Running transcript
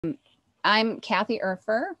I'm Kathy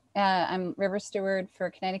Urffer. I'm River Steward for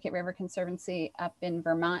Connecticut River Conservancy up in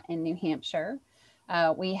Vermont and New Hampshire.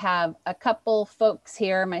 We have a couple folks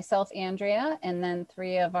here, myself, Andrea, and then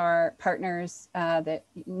three of our partners that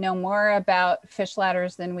know more about fish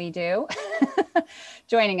ladders than we do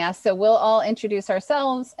joining us. So we'll all introduce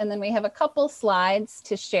ourselves, and then we have a couple slides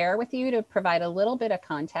to share with you to provide a little bit of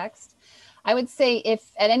context. I would say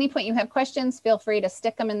if at any point you have questions, feel free to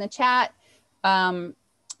stick them in the chat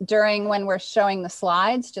during when we're showing the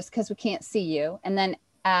slides, just because we can't see you. And then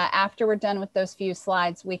after we're done with those few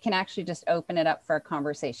slides, we can actually just open it up for a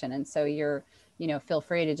conversation. And so feel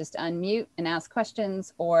free to just unmute and ask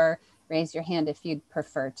questions or raise your hand if you'd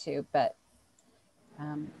prefer to. But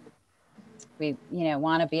we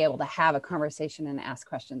want to be able to have a conversation and ask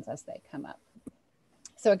questions as they come up.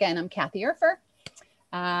 So again, I'm Kathy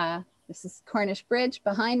Urffer. This is Cornish Bridge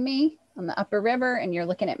behind me on the upper river, and you're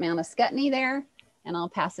looking at Mount Ascutney there. And I'll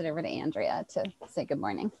pass it over to Andrea to say good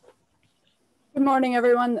morning. Good morning,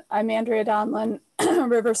 everyone. I'm Andrea Donlon,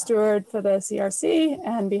 River Steward for the CRC,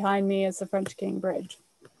 and behind me is the French King Bridge.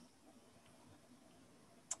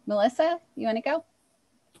 Melissa, you want to go?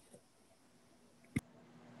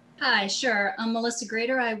 Hi, sure. I'm Melissa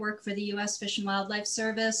Grader. I work for the U.S. Fish and Wildlife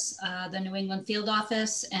Service, the New England Field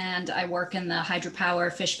Office, and I work in the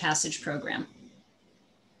Hydropower Fish Passage Program.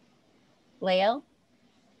 Lael?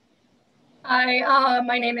 Hi,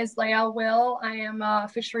 my name is Lael Will. I am a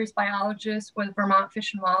fisheries biologist with Vermont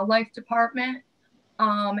Fish and Wildlife Department.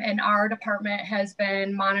 And our department has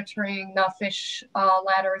been monitoring the fish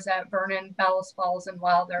ladders at Vernon, Bellows Falls, and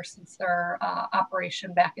Wilder since their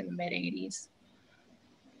operation back in the mid-'80s.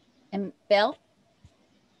 And Bill?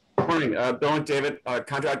 Good morning. Bill and David,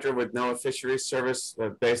 contractor with NOAA Fisheries Service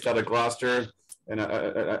based out of Gloucester. And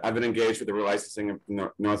I've been engaged with the relicensing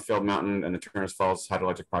of Northfield Mountain and the Turners Falls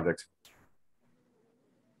hydroelectric project.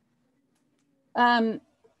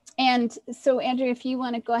 And so Andrea, if you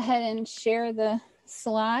want to go ahead and share the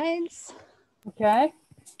slides. Okay.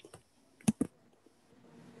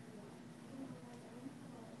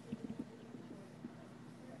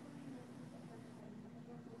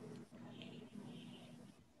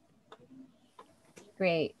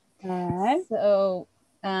 Great. All right. So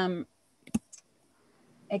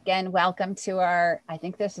again, welcome to I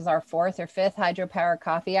think this is our 4th or 5th Hydropower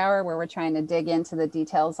coffee hour, where we're trying to dig into the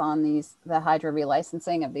details on the hydro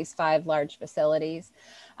relicensing of these 5 large facilities.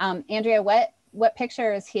 Andrea, what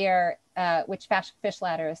picture is here? Which fish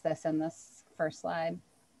ladder is this in this first slide?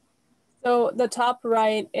 So the top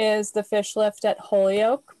right is the fish lift at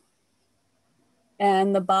Holyoke,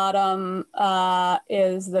 and the bottom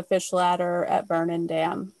is the fish ladder at Vernon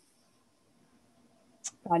Dam.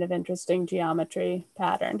 Kind of interesting geometry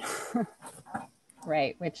pattern.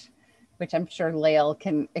 Right, which I'm sure Lael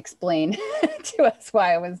can explain to us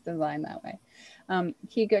why it was designed that way. Can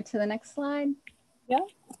you go to the next slide? Yeah.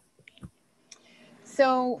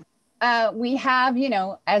 So we have,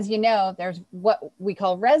 as you know, there's what we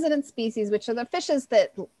call resident species, which are the fishes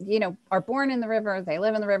that, are born in the river, they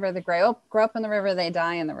live in the river, they grow up in the river, they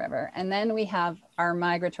die in the river. And then we have our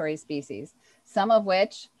migratory species, some of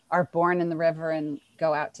which are born in the river and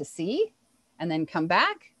go out to sea and then come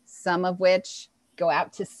back, some of which go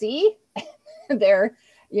out to sea, they're,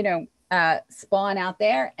 spawn out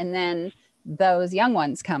there, and then those young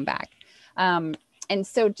ones come back. And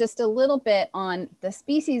so just a little bit on the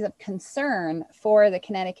species of concern for the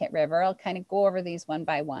Connecticut River. I'll kind of go over these one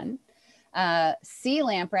by one. Sea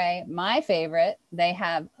lamprey, my favorite. They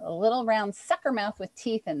have a little round sucker mouth with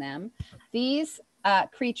teeth in them. These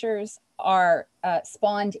creatures are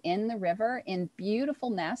spawned in the river in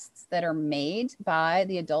beautiful nests that are made by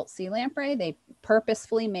the adult sea lamprey. They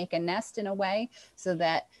purposefully make a nest in a way so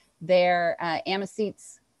that their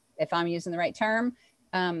ammocetes, if I'm using the right term,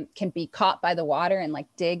 can be caught by the water and like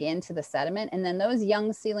dig into the sediment. And then those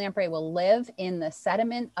young sea lamprey will live in the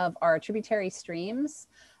sediment of our tributary streams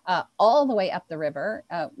all the way up the river,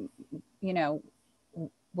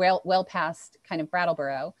 well past kind of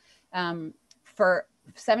Brattleboro for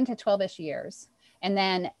 7 to 12-ish years. And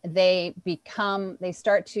then they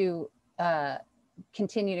start to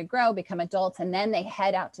continue to grow, become adults, and then they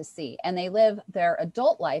head out to sea and they live their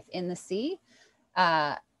adult life in the sea,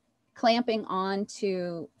 clamping on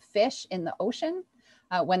to fish in the ocean.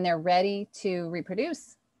 When they're ready to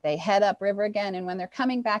reproduce, they head upriver again. And when they're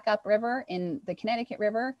coming back upriver in the Connecticut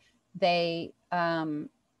River, they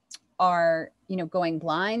are, going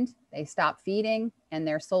blind. They stop feeding, and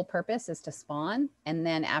their sole purpose is to spawn. And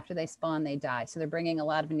then after they spawn, they die. So they're bringing a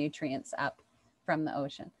lot of nutrients up from the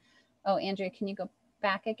ocean. Oh, Andrea, can you go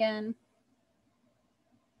back again?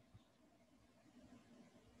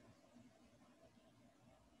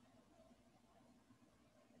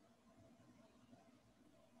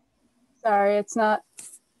 Sorry, it's not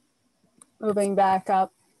moving back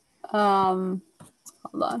up. Hold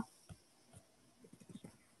on.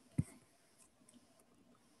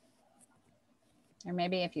 Or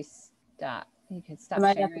maybe if you stop, you could I stop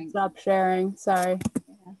might have to sharing. stop sharing. Sorry.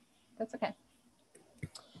 Yeah, that's okay.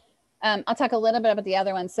 I'll talk a little bit about the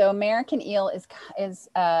other one. So American eel is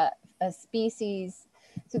a species.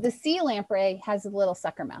 So the sea lamprey has a little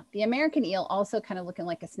sucker mouth. The American eel, also kind of looking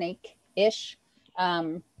like a snake-ish,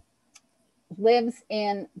 lives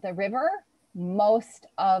in the river most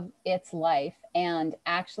of its life and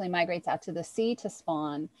actually migrates out to the sea to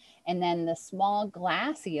spawn. And then the small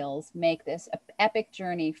glass eels make this epic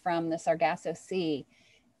journey from the Sargasso Sea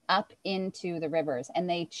up into the rivers, and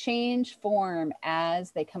they change form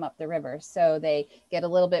as they come up the river. So they get a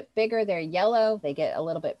little bit bigger, they're yellow, they get a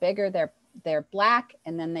little bit bigger, they're black,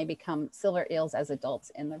 and then they become silver eels as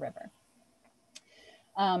adults in the river.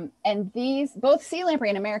 And these, both sea lamprey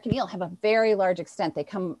and American eel, have a very large extent. They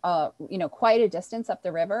come, quite a distance up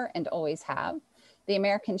the river and always have. The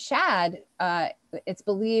American shad, it's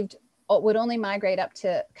believed, would only migrate up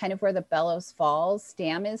to kind of where the Bellows Falls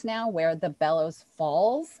Dam is now, where the Bellows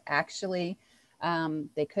Falls actually,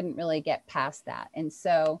 they couldn't really get past that. And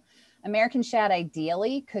so American shad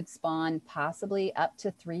ideally could spawn possibly up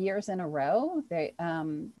to 3 years in a row. They,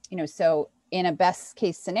 so in a best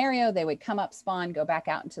case scenario, they would come up, spawn, go back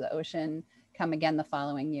out into the ocean, come again the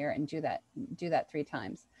following year, and do that 3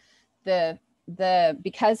 times.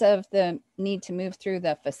 Because of the need to move through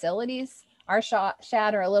the facilities, our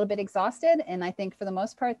shad are a little bit exhausted, and I think for the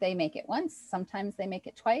most part they make it once. Sometimes they make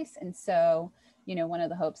it twice, and so one of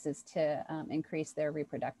the hopes is to increase their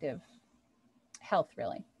reproductive health.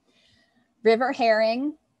 Really, river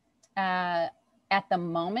herring at the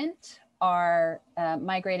moment are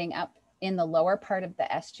migrating up in the lower part of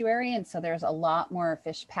the estuary, and so there's a lot more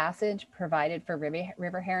fish passage provided for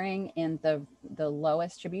river herring in the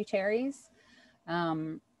lowest tributaries.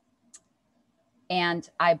 And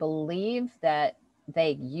I believe that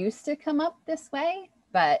they used to come up this way,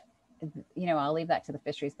 but I'll leave that to the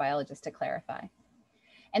fisheries biologist to clarify.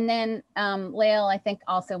 And then Lael, I think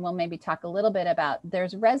also we'll maybe talk a little bit about,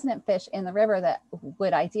 there's resident fish in the river that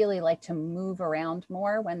would ideally like to move around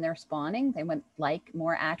more when they're spawning. They would like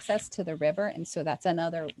more access to the river. And so that's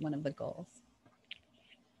another one of the goals.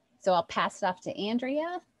 So I'll pass it off to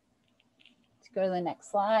Andrea to go to the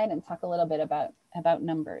next slide and talk a little bit about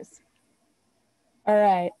numbers. All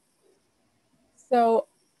right. So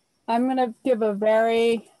I'm going to give a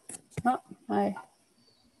very,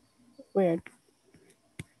 weird.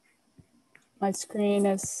 My screen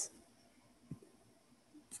is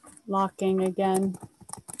locking again.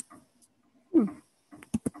 Do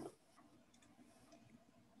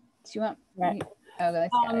you want? Right. Oh,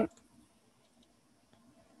 that's got it.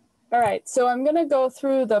 All right. So I'm going to go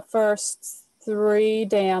through the first 3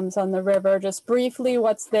 dams on the river, just briefly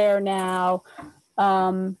what's there now.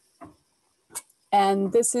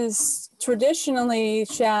 And this is traditionally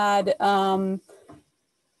shad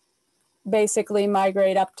basically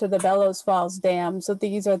migrate up to the Bellows Falls Dam. So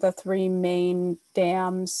these are the 3 main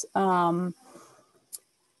dams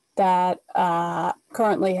that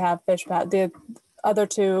currently have fish pad. The other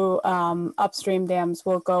 2 upstream dams,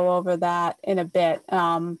 we'll go over that in a bit.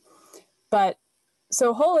 But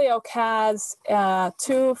so Holyoke has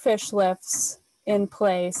 2 fish lifts in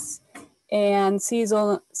place and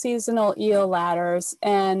seasonal eel ladders.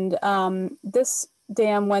 And this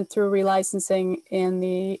dam went through relicensing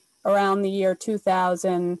in around the year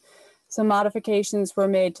 2000. Some modifications were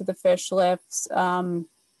made to the fish lifts. The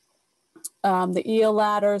eel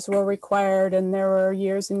ladders were required, and there were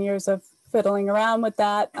years and years of fiddling around with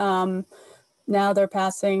that. Now they're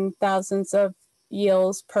passing thousands of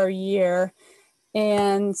eels per year.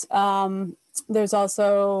 And there's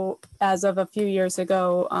also, as of a few years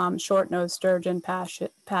ago, short-nosed sturgeon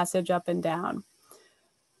passage up and down.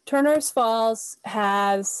 Turner's Falls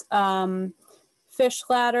has fish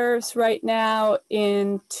ladders right now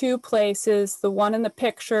in 2 places. The one in the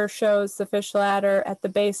picture shows the fish ladder at the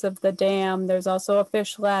base of the dam. There's also a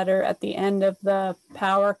fish ladder at the end of the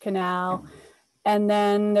power canal. And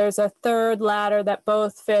then there's a 3rd ladder that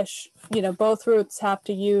both routes have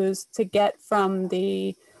to use to get from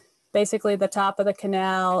basically the top of the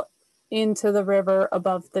canal into the river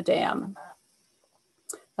above the dam.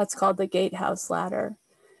 That's called the gatehouse ladder.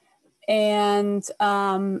 And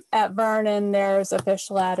at Vernon, there's a fish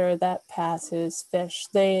ladder that passes fish.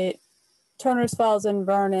 Turner's Falls and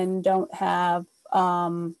Vernon don't have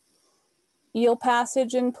eel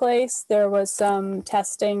passage in place. There was some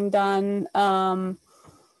testing done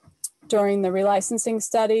during the relicensing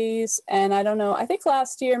studies. And I don't know, I think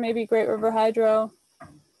last year, maybe Great River Hydro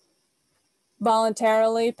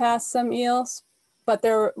voluntarily pass some eels, but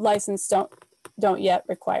their license don't yet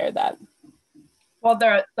require that. Well,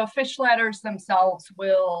 the fish ladders themselves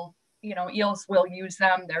will, you know, eels will use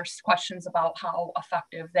them. There's questions about how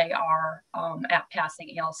effective they are at passing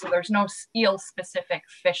eels. So there's no eel specific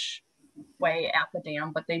fish way at the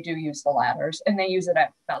dam, but they do use the ladders, and they use it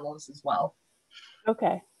at bellows as well.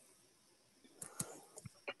 Okay.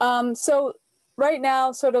 So right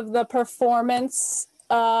now, sort of the performance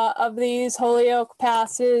of these Holyoke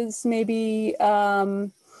passes, maybe,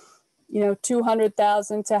 you know,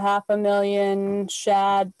 200,000 to 500,000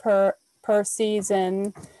 shad per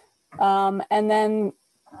season. And then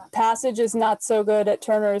passage is not so good at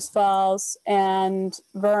Turner's Falls, and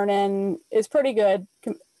Vernon is pretty good.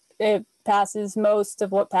 It passes most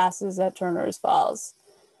of what passes at Turner's Falls.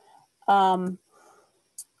 But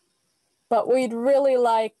we'd really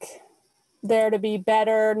like there to be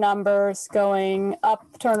better numbers going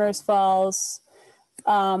up Turner's Falls.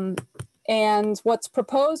 And what's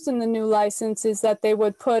proposed in the new license is that they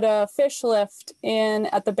would put a fish lift in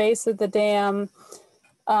at the base of the dam,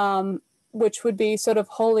 which would be sort of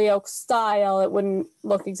Holyoke style. It wouldn't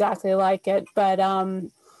look exactly like it, but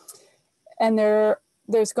and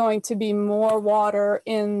there's going to be more water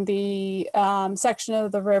in the section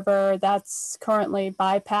of the river that's currently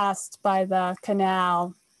bypassed by the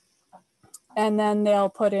canal. And then they'll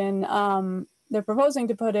put in, they're proposing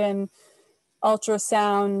to put in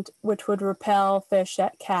ultrasound, which would repel fish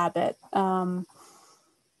at Cabot. And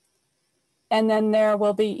then there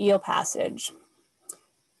will be eel passage.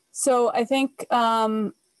 So I think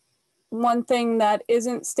one thing that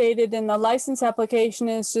isn't stated in the license application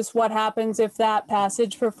is just what happens if that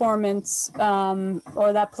passage performance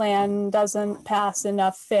or that plan doesn't pass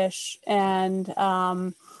enough fish. And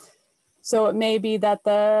so it may be that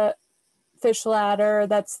the fish ladder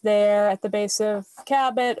that's there at the base of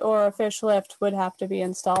Cabot or a fish lift would have to be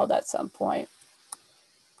installed at some point.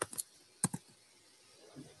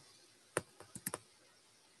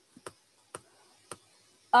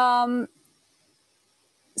 So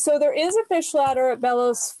there is a fish ladder at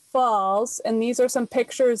Bellows Falls, and these are some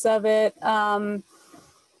pictures of it. I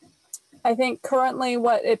think currently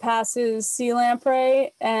what it passes sea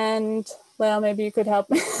lamprey, and well, maybe you could help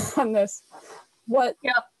me on this. What?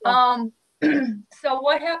 Yep. So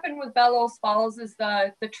what happened with Bellows Falls is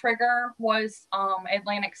the trigger was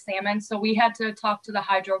Atlantic salmon. So we had to talk to the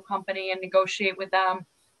hydro company and negotiate with them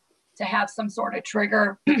to have some sort of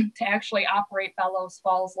trigger to actually operate Bellows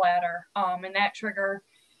Falls ladder. And that trigger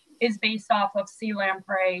is based off of sea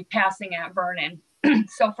lamprey passing at Vernon.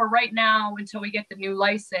 So for right now, until we get the new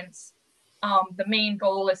license, the main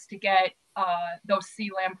goal is to get those sea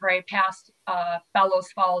lamprey past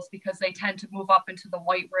Bellows Falls, because they tend to move up into the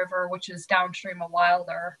White River, which is downstream of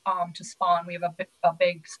Wilder, to spawn. We have a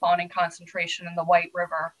big spawning concentration in the White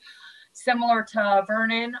River. Similar to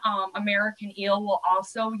Vernon, American eel will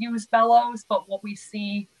also use bellows, but what we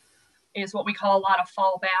see is what we call a lot of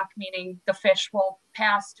fallback, meaning the fish will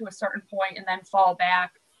pass to a certain point and then fall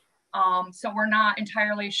back. So we're not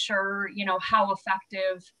entirely sure, you know, how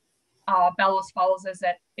effective Bellows Falls is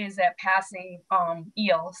at passing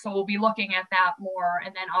eel. So we'll be looking at that more,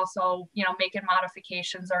 and then also, you know, making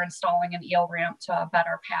modifications or installing an eel ramp to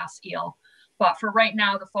better pass eel. But for right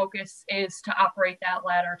now, the focus is to operate that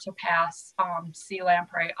ladder to pass sea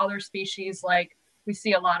lamprey. Other species, like we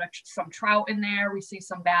see a lot of some trout in there, we see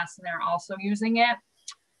some bass in there also using it.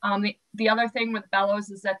 The other thing with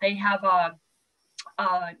Bellows is that they have a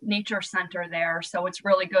nature center there, so it's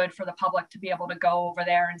really good for the public to be able to go over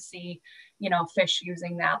there and see, you know, fish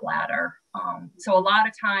using that ladder. So a lot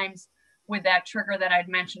of times with that trigger that I'd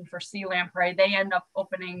mentioned for sea lamprey, they end up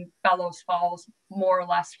opening Bellows Falls more or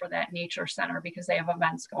less for that nature center because they have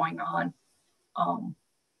events going on.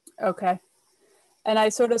 Okay. And I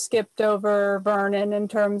sort of skipped over Vernon in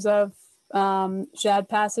terms of shad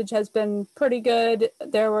passage has been pretty good.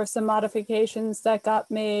 There were some modifications that got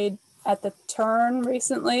made at the turn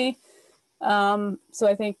recently. So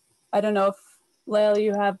I think, I don't know if Lael,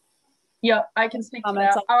 you have I can speak to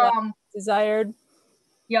comments that. on that desired.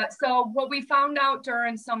 Yeah, so what we found out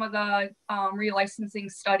during some of the relicensing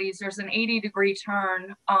studies, there's an 80-degree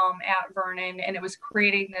turn at Vernon, and it was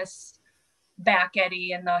creating this back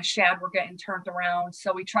eddy, and the shad were getting turned around.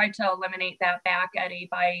 So we tried to eliminate that back eddy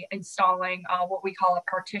by installing what we call a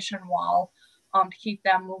partition wall to keep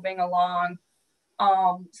them moving along.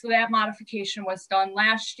 So that modification was done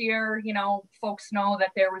last year. You know, folks know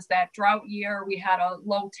that there was that drought year. We had a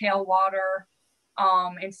low tailwater.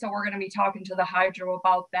 And so we're going to be talking to the hydro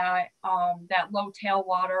about that. That low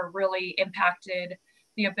tailwater really impacted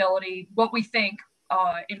the ability, what we think,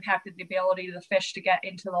 impacted the ability of the fish to get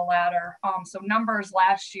into the ladder. So numbers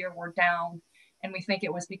last year were down, and we think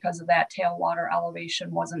it was because of that tailwater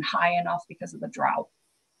elevation wasn't high enough because of the drought.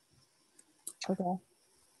 Okay.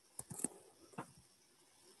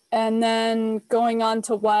 And then going on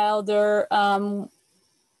to Wilder,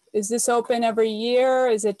 is this open every year?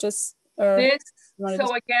 Is it just, or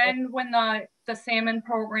so again, when the salmon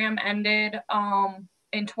program ended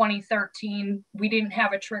in 2013, we didn't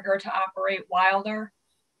have a trigger to operate Wilder.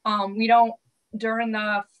 We don't, during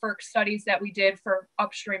the FERC studies that we did for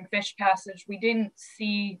upstream fish passage, we didn't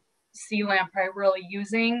see sea lamprey really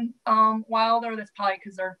using Wilder. That's probably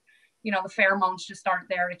because they're, you know, the pheromones just aren't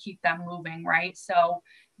there to keep them moving, right? So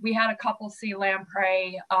we had a couple sea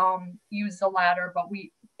lamprey use the ladder, but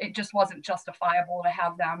it just wasn't justifiable to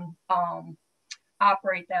have them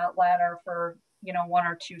operate that ladder for, you know, 1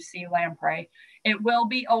 or 2 sea lamprey. It will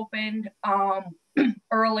be opened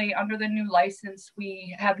early under the new license.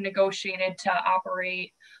 We have negotiated to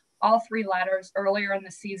operate all 3 ladders earlier in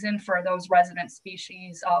the season for those resident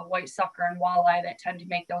species, white sucker and walleye, that tend to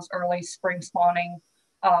make those early spring spawning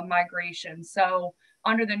migrations. So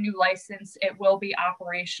under the new license, it will be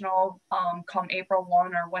operational come April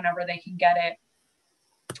 1 or whenever they can get it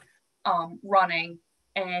running.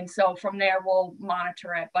 And so from there, we'll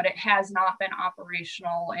monitor it, but it has not been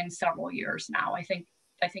operational in several years now. I think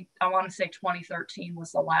I want to say 2013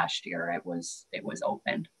 was the last year it was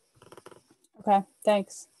opened. Okay,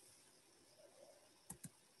 thanks.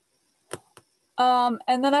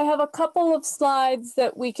 And then I have a couple of slides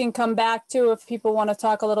that we can come back to if people want to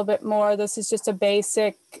talk a little bit more. This is just a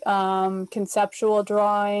basic conceptual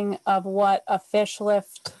drawing of what a fish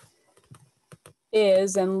lift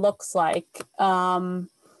is and looks like. And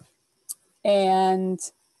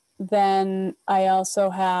then I also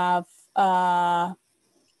have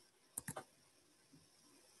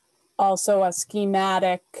also a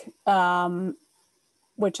schematic,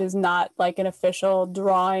 which is not like an official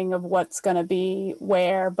drawing of what's going to be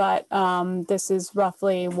where, but this is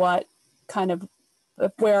roughly what kind of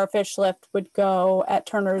where a fish lift would go at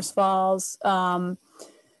Turner's Falls.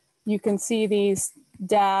 You can see these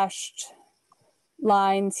dashed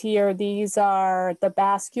lines here. These are the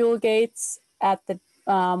bascule gates at the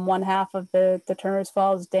one half of the Turner's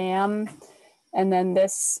Falls Dam. And then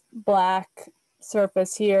this black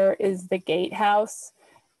surface here is the gatehouse.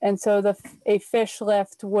 And so a fish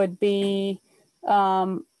lift would be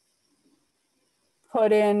put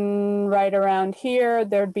in right around here.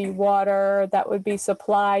 There'd be water that would be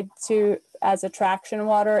supplied to as attraction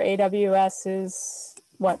water. AWS is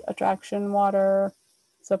what, attraction water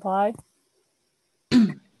supply?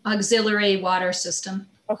 Auxiliary water system.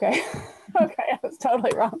 Okay. Okay, I was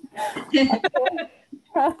totally wrong.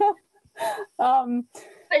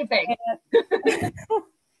 Same thing.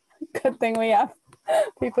 Good thing we have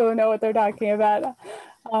people who know what they're talking about.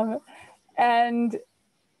 So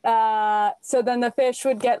then the fish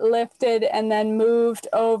would get lifted and then moved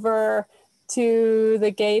over to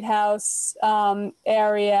the gatehouse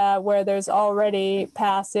area where there's already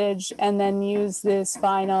passage, and then use this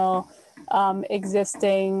final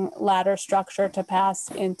existing ladder structure to pass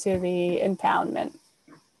into the impoundment.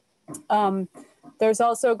 There's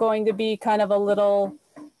also going to be kind of a little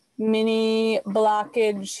mini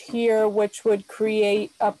blockage here, which would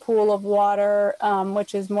create a pool of water,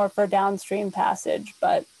 which is more for downstream passage,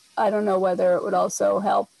 but I don't know whether it would also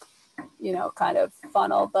help, you know, kind of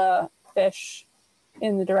funnel the fish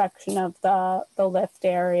in the direction of the lift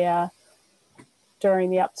area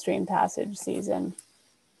during the upstream passage season.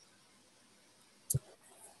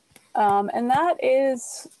 And that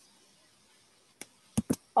is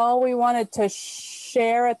all we wanted to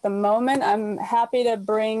share at the moment. I'm happy to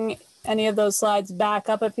bring any of those slides back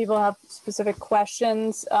up if people have specific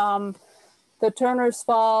questions. The Turner's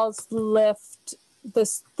Falls lift,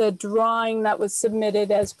 the drawing that was submitted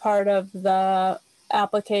as part of the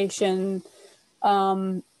application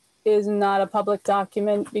is not a public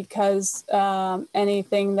document because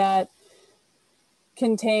anything that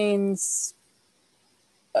contains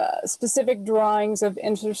specific drawings of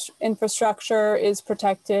infrastructure is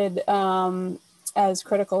protected as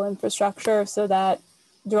critical infrastructure. So that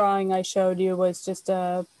drawing I showed you was just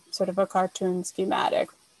a sort of a cartoon schematic.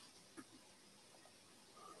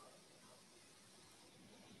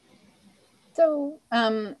 So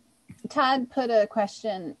Todd put a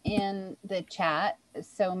question in the chat,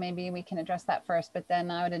 so maybe we can address that first, but then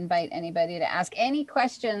I would invite anybody to ask any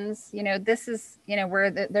questions. You know, this is, you know,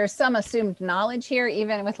 where there's some assumed knowledge here,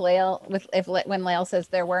 even with Lael, when Lael says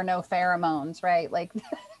there were no pheromones, right? Like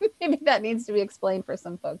maybe that needs to be explained for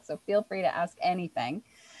some folks. So feel free to ask anything.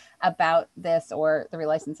 about this or the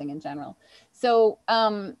relicensing in general. So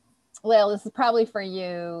Lael, this is probably for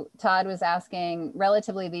you. Todd was asking,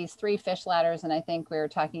 relatively these 3 fish ladders, and I think we were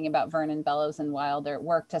talking about Vernon, Bellows, and Wilder,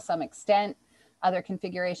 work to some extent. Other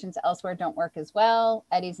configurations elsewhere don't work as well.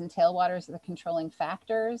 Eddies and tailwaters are the controlling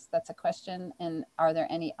factors. That's a question. And are there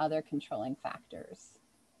any other controlling factors?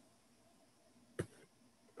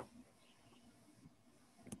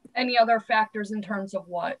 Any other factors in terms of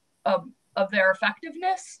what? Of their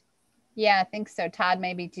effectiveness? Yeah, I think so. Todd,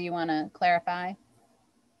 maybe do you want to clarify?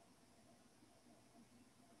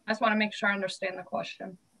 I just want to make sure I understand the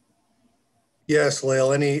question. Yes,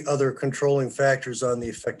 Lael, any other controlling factors on the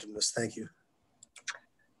effectiveness? Thank you.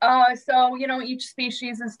 So, you know, each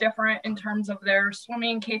species is different in terms of their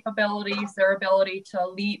swimming capabilities, their ability to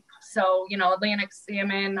leap. So, you know, Atlantic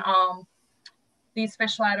salmon, these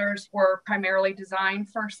fish ladders were primarily designed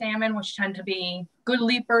for salmon, which tend to be good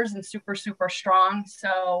leapers and super, super strong.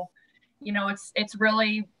 So, you know, it's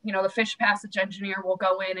really, you know, the fish passage engineer will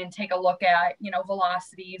go in and take a look at, you know,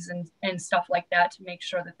 velocities and stuff like that to make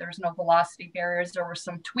sure that there's no velocity barriers. There were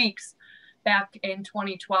some tweaks back in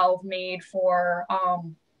 2012 made for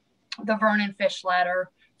the Vernon fish ladder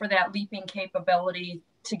for that leaping capability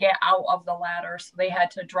to get out of the ladder. So they had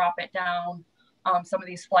to drop it down, some of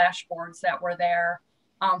these flashboards that were there,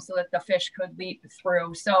 so that the fish could leap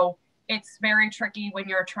through. So it's very tricky when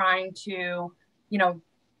you're trying to, you know,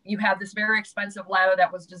 you have this very expensive ladder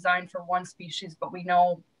that was designed for one species, but we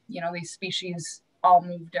know, you know, these species all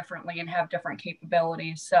move differently and have different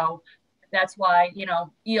capabilities. So that's why, you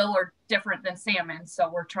know, eel are different than salmon. So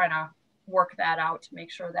we're trying to work that out to make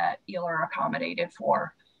sure that eel are accommodated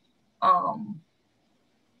for.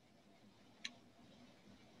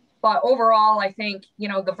 But overall, I think, you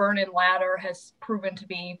know, the Vernon ladder has proven to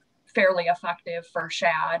be fairly effective for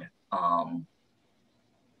shad.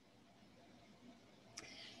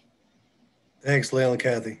 Thanks, Lael and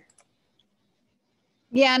Kathy.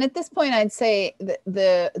 Yeah, and at this point, I'd say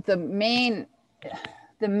the main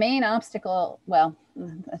obstacle, well,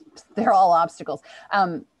 they're all obstacles.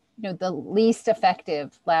 You know, the least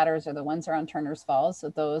effective ladders are the ones that are on Turner's Falls. So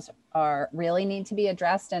those really need to be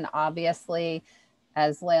addressed. And obviously,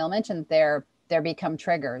 as Lael mentioned, they're become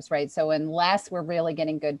triggers, right? So unless we're really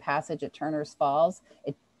getting good passage at Turner's Falls,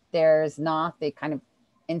 there's not the kind of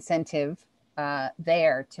incentive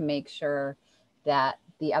there to make sure that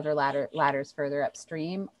the other ladders further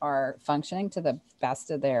upstream are functioning to the best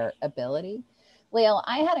of their ability. Lael,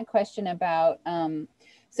 I had a question about,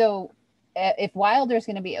 so if Wilder's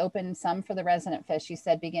going to be open some for the resident fish, you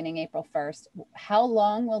said beginning April 1st, how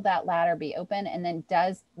long will that ladder be open? And then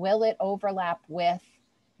will it overlap with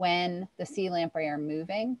when the sea lamprey are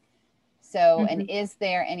moving? So, and is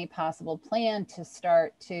there any possible plan to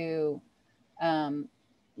start to,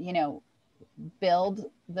 you know, build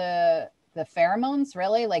the pheromones,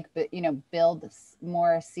 really, like, you know, build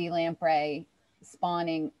more sea lamprey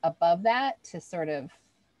spawning above that to sort of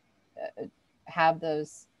have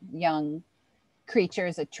those young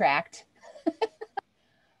creatures attract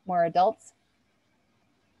more adults?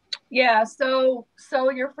 Yeah, so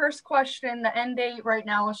your first question, the end date right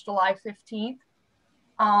now is July 15th.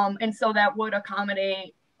 And so that would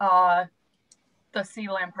accommodate the sea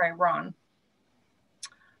lamprey run.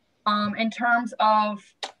 In terms of,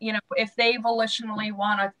 you know, if they volitionally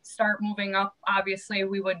want to start moving up, obviously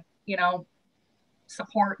we would, you know,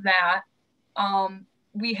 support that.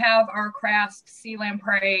 We have our Crast sea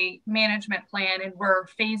lamprey management plan, and we're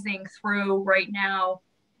phasing through right now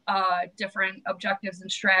different objectives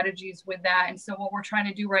and strategies with that. And so what we're trying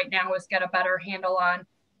to do right now is get a better handle on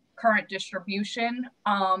current distribution.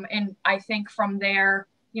 And I think from there,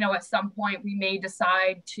 you know, at some point we may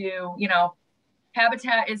decide to, you know,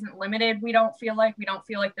 habitat isn't limited. We don't feel like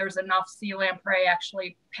there's enough sea lamprey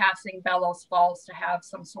actually passing Bellows Falls to have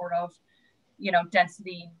some sort of, you know,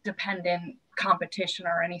 density dependent competition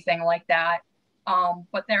or anything like that.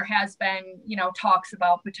 But there has been, you know, talks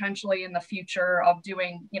about potentially in the future of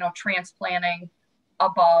doing, you know, transplanting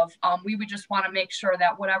above. We would just want to make sure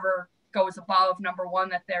that whatever goes above, number one,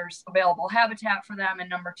 that there's available habitat for them, and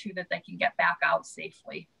number two, that they can get back out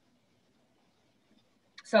safely.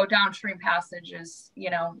 So downstream passage is,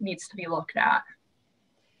 you know, needs to be looked at.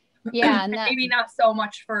 Yeah, and maybe not so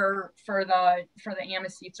much for the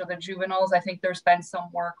amicetes or the juveniles. I think there's been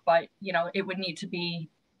some work, but you know, it would need to be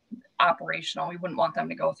operational. We wouldn't want them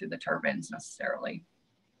to go through the turbines necessarily.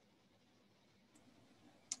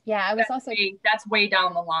 Yeah, I was that's way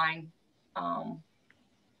down the line.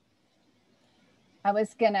 I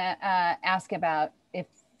was gonna ask about if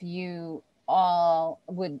you all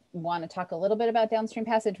would want to talk a little bit about downstream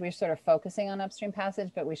passage. We're sort of focusing on upstream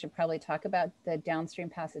passage, but we should probably talk about the downstream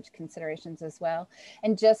passage considerations as well.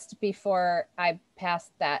 And just before I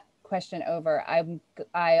pass that question over,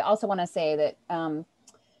 I also want to say that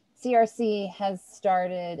CRC has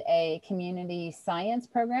started a community science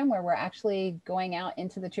program where we're actually going out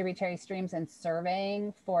into the tributary streams and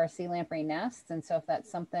surveying for sea lamprey nests. And so if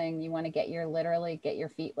that's something you want to literally get your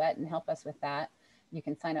feet wet and help us with that, you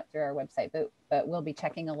can sign up through our website, but we'll be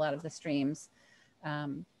checking a lot of the streams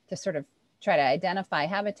to sort of try to identify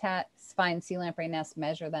habitats, find sea lamprey nests,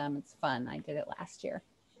 measure them. It's fun. I did it last year.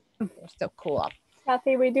 They're so cool.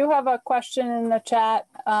 Kathy, we do have a question in the chat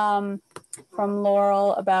from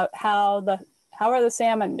Laurel about how are the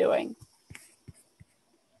salmon doing?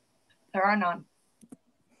 There are none.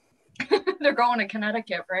 They're going to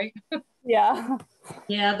Connecticut, right? Yeah.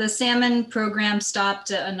 Yeah, the salmon program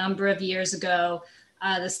stopped a number of years ago.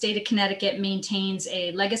 The state of Connecticut maintains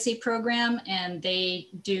a legacy program, and they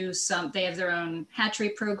have their own hatchery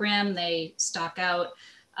program. They stock out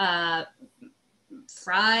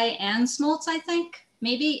fry and smolts, I think,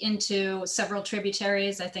 maybe into several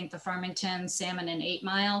tributaries. I think the Farmington, Salmon, and 8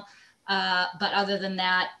 Mile. But other than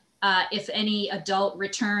that, if any adult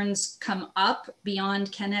returns come up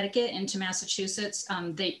beyond Connecticut into Massachusetts,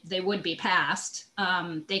 they would be passed.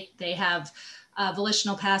 They have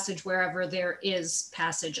volitional passage wherever there is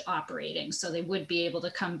passage operating. So they would be able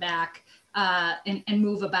to come back and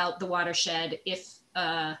move about the watershed if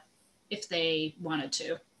they wanted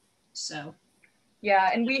to. So.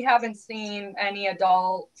 Yeah, and we haven't seen any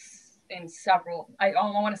adults in I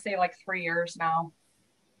want to say like 3 years now.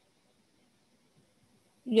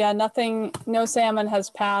 Yeah, no salmon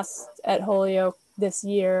has passed at Holyoke this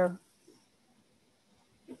year.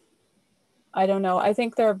 I don't know. I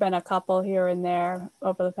think there have been a couple here and there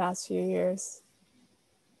over the past few years.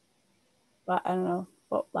 But I don't know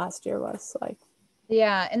what last year was like.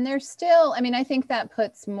 Yeah, and there's still, I mean, I think that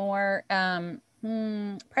puts more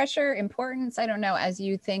pressure, importance, I don't know, as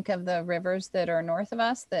you think of the rivers that are north of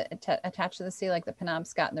us that attach to the sea, like the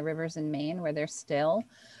Penobscot and the rivers in Maine, where there still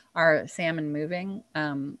are salmon moving.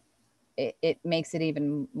 It makes it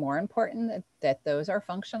even more important that those are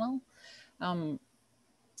functional.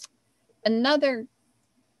 Another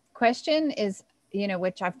question is,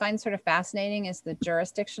 which I find sort of fascinating, is the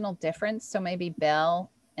jurisdictional difference. So maybe Bill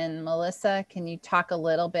and Melissa, can you talk a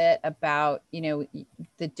little bit about,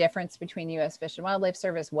 the difference between U.S. Fish and Wildlife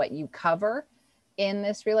Service, what you cover in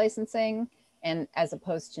this relicensing, and as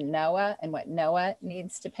opposed to NOAA, and what NOAA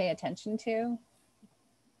needs to pay attention to?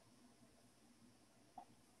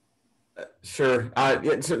 Sure.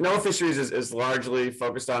 Yeah, so NOAA Fisheries is largely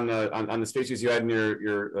focused on the species you had in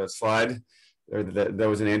your slide, or that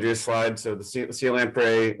was in Andrea's slide. So the sea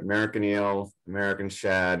lamprey, American eel, American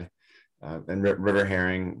shad, and river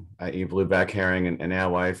herring, i.e. blueback herring, and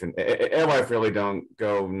alewife. And alewife really don't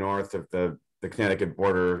go north of the Connecticut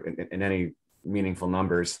border in any meaningful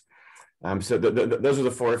numbers. So those are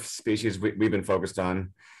the 4 species we've been focused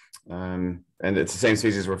on. And it's the same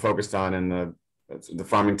species we're focused on in the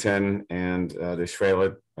Farmington and the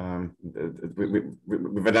Schralet.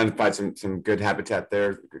 We've identified some good habitat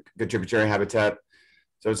there, good tributary habitat.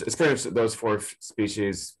 So it's pretty much those 4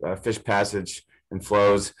 species, fish passage and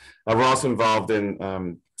flows. We're also involved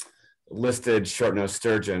in listed short-nosed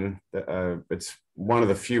sturgeon. It's one of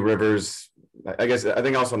the few rivers, I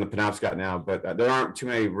think also on the Penobscot now, but there aren't too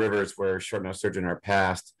many rivers where short-nosed sturgeon are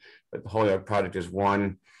passed, but the Holyoke project is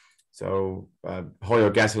one. So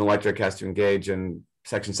Holyoke Gas and Electric has to engage in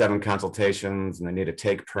Section 7 consultations, and they need a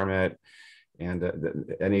take permit. And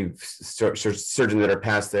any sturgeon that are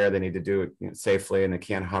passed there, they need to do it safely, and they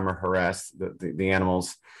can't harm or harass the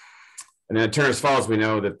animals. And then at Turner's Falls, we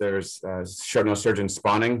know that there's short-nosed sturgeon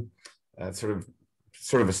spawning, sort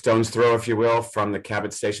of a stone's throw, if you will, from the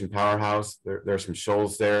Cabot Station powerhouse. There are some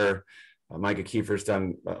shoals there. Micah Kiefer's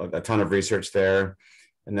done a ton of research there.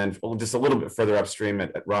 And then just a little bit further upstream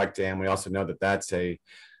at Rock Dam, we also know that that's a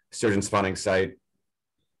sturgeon spawning site.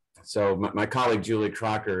 So my colleague Julie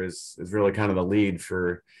Crocker is really kind of the lead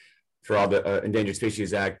for all the Endangered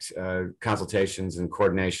Species Act consultations and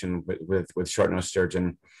coordination with short-nosed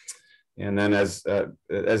sturgeon. And then as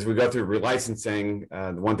we go through relicensing,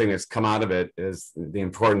 the one thing that's come out of it is the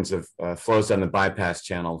importance of flows down the bypass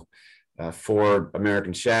channel for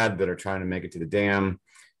American shad that are trying to make it to the dam,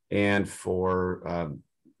 and for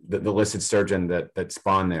the listed sturgeon that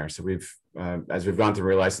spawn there. So as we've gone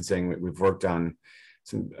through relicensing, we've worked on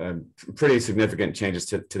some pretty significant changes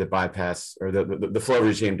to the bypass, or the flow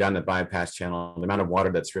regime down the bypass channel, the amount of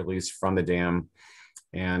water that's released from the dam,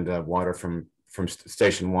 and water from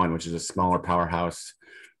Station 1, which is a smaller powerhouse.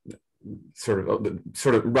 sort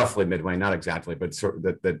of roughly midway, not exactly, but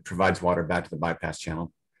that provides water back to the bypass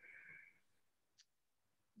channel.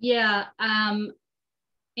 Yeah.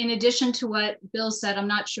 In addition to what Bill said, I'm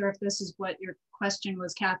not sure if this is what your question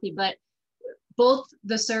was, Kathy, but both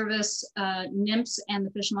the service, NIMS and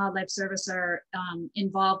the Fish and Wildlife Service are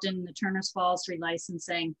involved in the Turner's Falls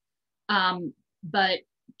relicensing, but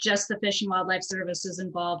just the Fish and Wildlife Service is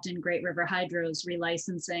involved in Great River Hydro's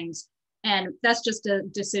relicensings. And that's just a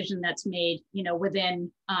decision that's made, you know, within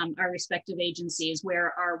our respective agencies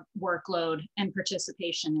where our workload and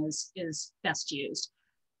participation is best used.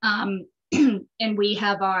 And we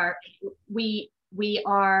have we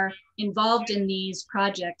are involved in these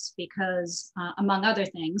projects because, among other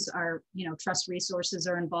things, our trust resources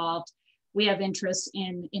are involved. We have interest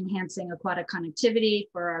in enhancing aquatic connectivity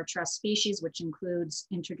for our trust species, which includes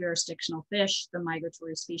interjurisdictional fish, the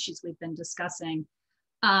migratory species we've been discussing.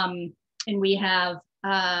 And we have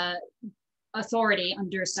authority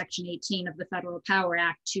under Section 18 of the Federal Power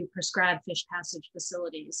Act to prescribe fish passage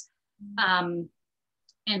facilities.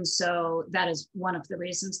 And so that is one of the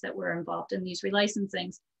reasons that we're involved in these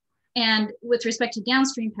relicensings. And with respect to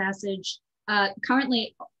downstream passage,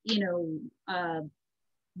 currently,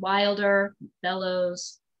 Wilder,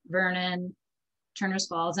 Bellows, Vernon, Turner's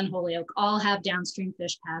Falls, and Holyoke all have downstream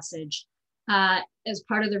fish passage. As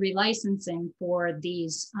part of the relicensing for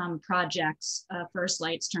these projects, First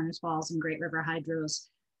Lights, Turner's Falls, and Great River Hydros,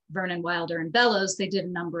 Vernon, Wilder, and Bellows, they did a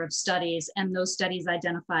number of studies, and those studies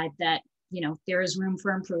identified that there is room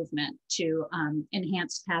for improvement to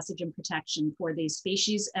enhance passage and protection for these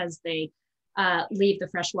species as they leave the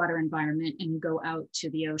freshwater environment and go out to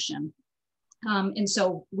the ocean. And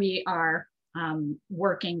so we are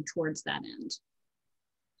working towards that end.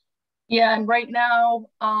 Yeah, and right now,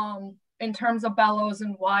 in terms of Bellows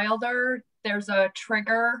and Wilder, there's a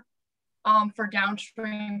trigger for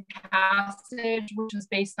downstream passage, which is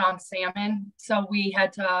based on salmon. So we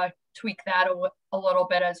had to tweak that a little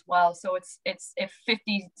bit as well. So it's if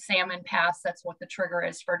 50 salmon pass, that's what the trigger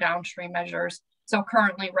is for downstream measures. So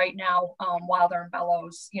currently right now, Wilder and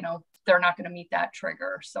Bellows, they're not going to meet that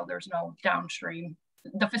trigger. So there's no downstream.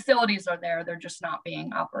 The facilities are there, they're just not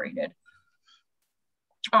being operated.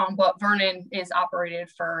 But Vernon is operated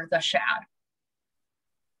for the shad,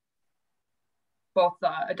 both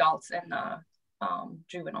the adults and the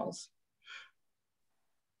juveniles.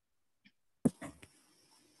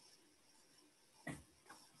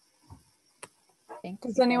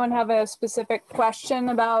 Does anyone have a specific question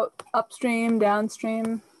about upstream,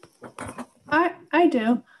 downstream? I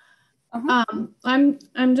do.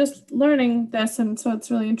 I'm just learning this, and so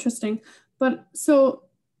it's really interesting. But so,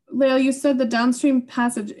 Lael, you said the downstream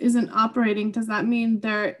passage isn't operating. Does that mean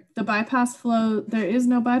the bypass flow? There is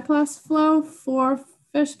no bypass flow for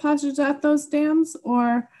fish passage at those dams,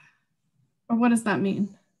 or what does that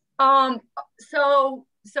mean?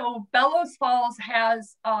 So Bellows Falls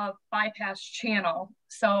has a bypass channel.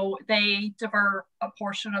 So they divert a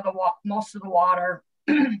portion of most of the water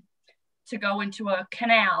to go into a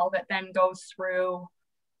canal that then goes through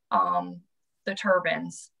the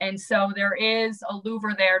turbines. And so there is a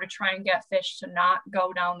louver there to try and get fish to not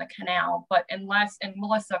go down the canal. But unless, and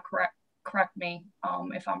Melissa, correct me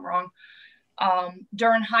if I'm wrong,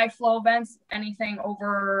 during high flow events, anything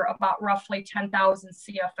over about roughly 10,000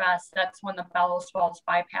 CFS, that's when the Bellows Falls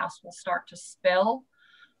bypass will start to spill.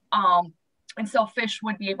 And so fish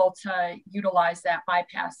would be able to utilize that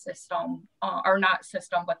bypass system, or not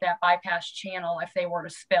system, but that bypass channel if they were to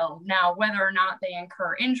spill. Now, whether or not they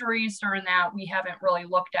incur injuries during that, we haven't really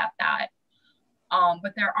looked at that.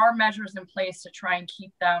 But there are measures in place to try and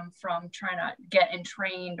keep them from trying to get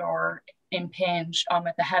entrained or impinged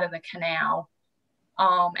at the head of the canal.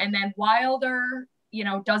 And then Wilder,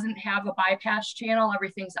 doesn't have a bypass channel.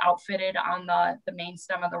 Everything's outfitted on the main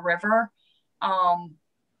stem of the river.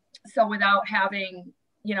 So without having,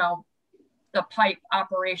 the pipe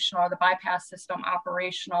operational or the bypass system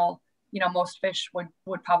operational, most fish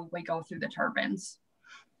would probably go through the turbines.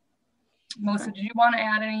 Melissa, did you want to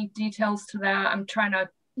add any details to that? I'm trying to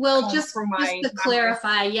just to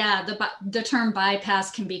clarify, yeah, the term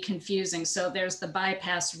bypass can be confusing. So there's the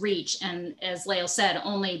bypass reach, and as Lael said,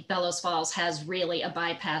 only Bellows Falls has really a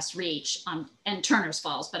bypass reach, and Turner's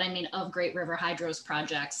Falls, but I mean of Great River Hydro's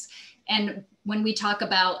projects. And when we talk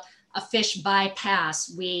about a fish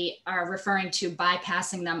bypass, we are referring to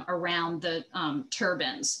bypassing them around the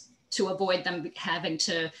turbines to avoid them having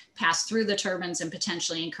to pass through the turbines and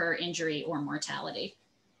potentially incur injury or mortality.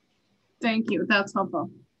 Thank you. That's helpful.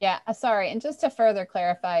 Yeah, sorry. And just to further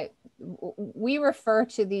clarify, we refer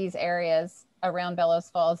to these areas around Bellows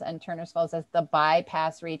Falls and Turner's Falls as the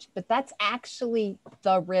bypass reach, but that's actually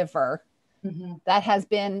the river that has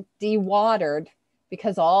been dewatered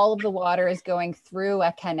because all of the water is going through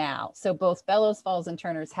a canal. So both Bellows Falls and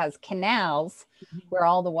Turner's has canals where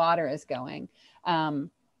all the water is going. And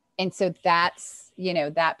so that's, you know,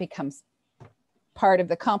 that becomes part of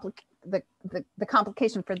the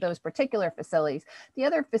complication for those particular facilities. The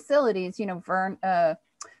other facilities, you know,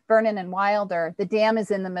 Vernon and Wilder, the dam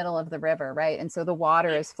is in the middle of the river, right? And so the water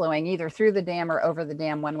is flowing either through the dam or over the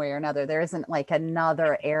dam one way or another. There isn't like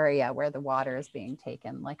another area where the water is being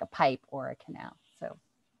taken, like a pipe or a canal.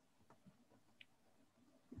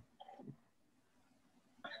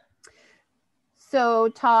 So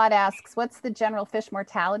Todd asks, what's the general fish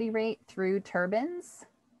mortality rate through turbines?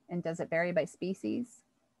 And does it vary by species?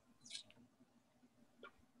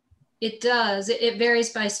 It does. It varies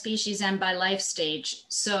by species and by life stage.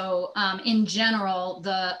 So in general,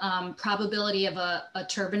 the probability of a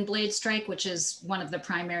turbine blade strike, which is one of the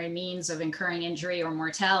primary means of incurring injury or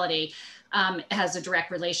mortality, has a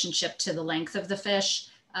direct relationship to the length of the fish,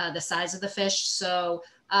 the size of the fish. So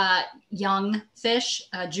young fish,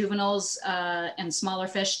 juveniles and smaller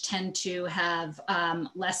fish tend to have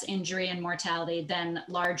less injury and mortality than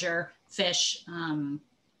larger fish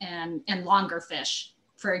and longer fish.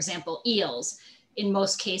 For example, eels, in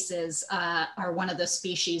most cases, are one of the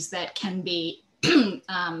species that can be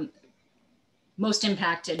most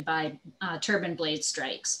impacted by turbine blade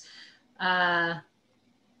strikes.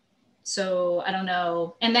 So I don't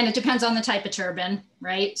know. And then it depends on the type of turbine,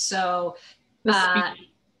 right? So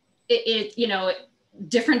you know,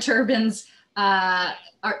 different turbines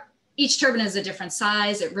each turbine is a different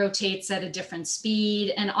size. It rotates at a different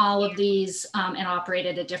speed, and all of these and operate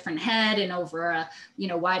at a different head and over a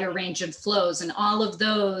wider range of flows. And all of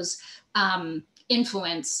those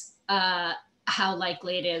influence how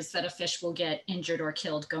likely it is that a fish will get injured or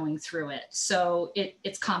killed going through it. So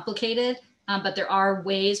it's complicated, but there are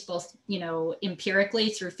ways, both empirically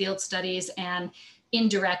through field studies and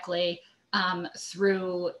indirectly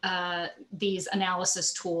through these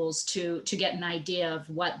analysis tools to get an idea of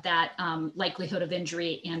what that likelihood of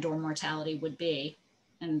injury and or mortality would be.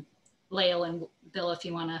 And Lael and Bill, if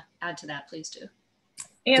you want to add to that, please do.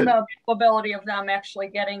 And the ability of them actually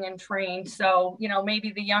getting entrained. So,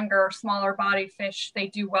 maybe the younger, smaller bodied fish, they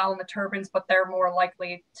do well in the turbines, but they're more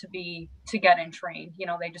likely to get entrained.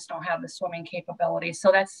 They just don't have the swimming capability.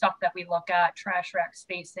 So that's stuff that we look at: trash rack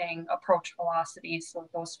spacing, approach velocities, so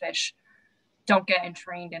those fish don't get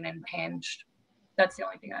entrained and impinged. That's the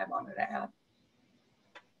only thing I wanted to add.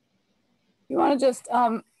 You want to just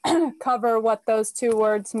cover what those two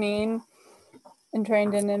words mean,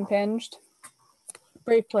 entrained and impinged,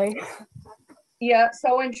 briefly? Yeah,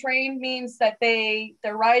 so entrained means that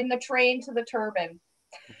they're riding the train to the turbine.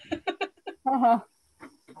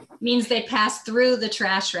 Means they pass through the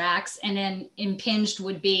trash racks, and then impinged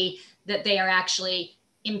would be that they are actually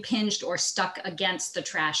impinged or stuck against the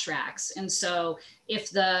trash racks. And so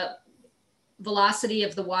if the velocity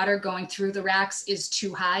of the water going through the racks is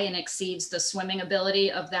too high and exceeds the swimming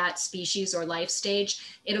ability of that species or life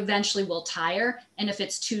stage, it eventually will tire. And if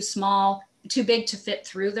it's too small, too big to fit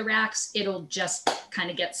through the racks, it'll just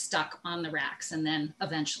kind of get stuck on the racks and then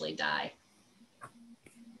eventually die.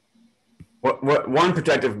 What one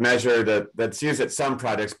protective measure that's used at some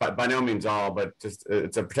projects, but by no means all, but just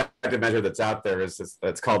it's a protective measure that's out there, is this,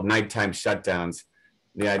 it's called nighttime shutdowns.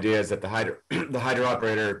 The idea is that the hydro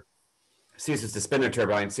operator ceases to spin the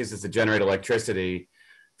turbine, ceases to generate electricity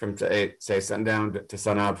from say sundown to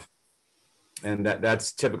sunup, and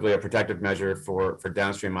that's typically a protective measure for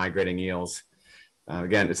downstream migrating eels.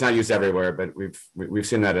 Again, it's not used everywhere, but we've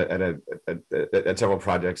seen that at several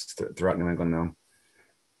projects throughout New England, though.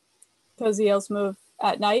 Those eels move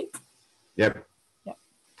at night? Yep.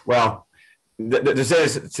 Well, there's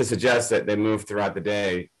to suggest that they move throughout the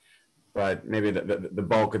day, but maybe the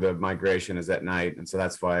bulk of the migration is at night. And so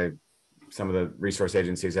that's why some of the resource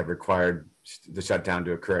agencies have required the shutdown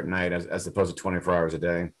to occur at night as opposed to 24 hours a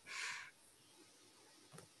day.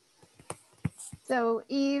 So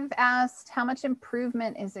Eve asked, how much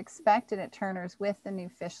improvement is expected at Turner's with the new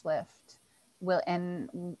fish lift?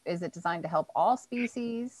 And is it designed to help all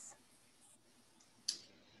species?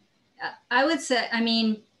 I would say,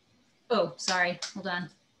 oh, sorry, hold on.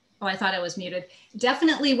 Oh, I thought I was muted.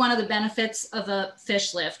 Definitely one of the benefits of a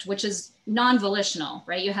fish lift, which is non-volitional,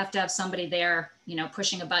 right? You have to have somebody there,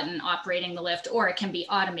 pushing a button, operating the lift, or it can be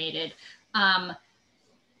automated,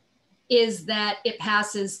 is that it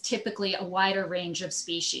passes typically a wider range of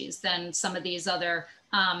species than some of these other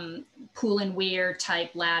pool and weir type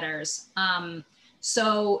ladders.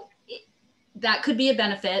 So that could be a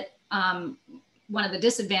benefit. One of the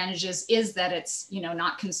disadvantages is that it's, you know,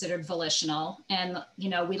 not considered volitional. And, you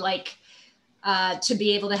know, we like to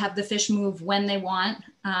be able to have the fish move when they want.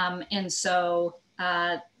 And so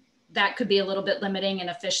that could be a little bit limiting in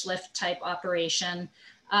a fish lift type operation.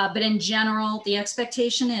 But in general, the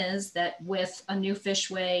expectation is that with a new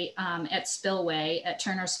fishway at Spillway at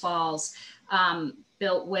Turner's Falls,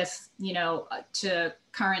 built with, you know, to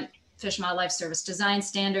current Fish and Wildlife Service design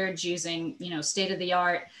standards, using, you know,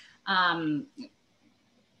 state-of-the-art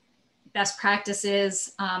best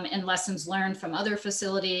practices and lessons learned from other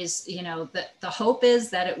facilities, you know, the hope is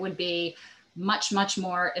that it would be much, much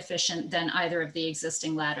more efficient than either of the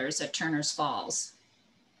existing ladders at Turner's Falls.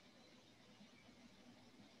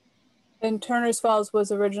 And Turner's Falls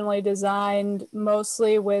was originally designed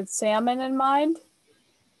mostly with salmon in mind,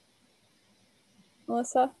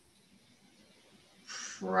 Melissa?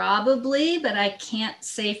 Probably, but I can't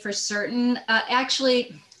say for certain.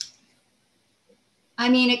 Actually, I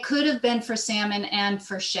mean, it could have been for salmon and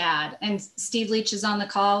for shad. And Steve Leach is on the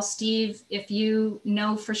call. Steve, if you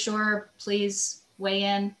know for sure, please weigh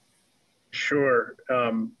in. Sure.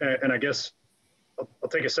 And I guess I'll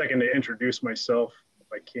take a second to introduce myself if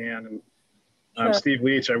I can. And I'm Steve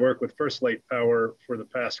Leach. I work with First Light Power for the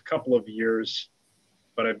past couple of years,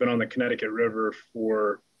 but I've been on the Connecticut River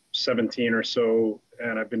for 17 or so,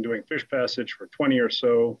 and I've been doing fish passage for 20 or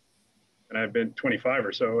so, and I've been 25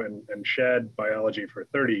 or so, and shad biology for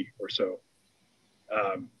 30 or so.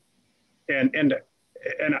 And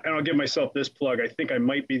I'll give myself this plug. I think I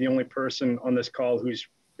might be the only person on this call who's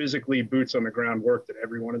physically boots on the ground worked at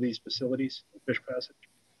every one of these facilities, fish passage.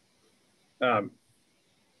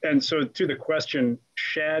 And so to the question,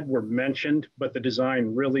 shad were mentioned, but the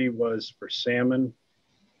design really was for salmon,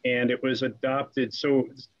 and it was adopted. So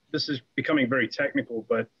this is becoming very technical,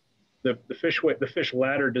 but the fish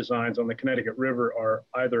ladder designs on the Connecticut River are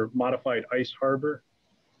either modified ice harbor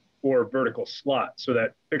or vertical slot. So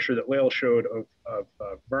that picture that Lael showed of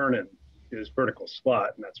Vernon is vertical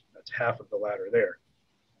slot, and that's half of the ladder there.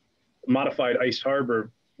 Modified ice harbor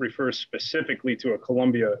refers specifically to a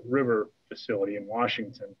Columbia River facility in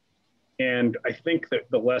Washington. And I think that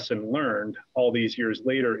the lesson learned all these years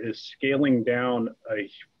later is scaling down a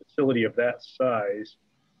facility of that size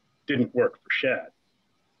didn't work for shad.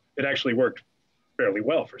 It actually worked fairly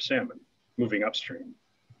well for salmon moving upstream.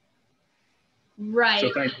 Right.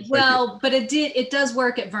 So thank you. But it does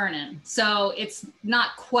work at Vernon. So it's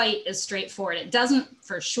not quite as straightforward. It doesn't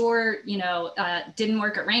for sure, you know, didn't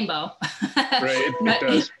work at Rainbow. Right, it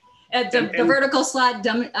does. The vertical slot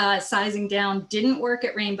sizing down didn't work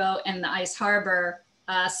at Rainbow, and the ice harbor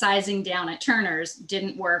sizing down at Turner's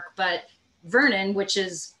didn't work. But Vernon, which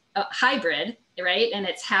is a hybrid, right? And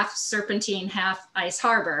it's half serpentine, half ice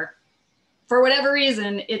harbor. For whatever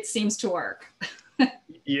reason, it seems to work.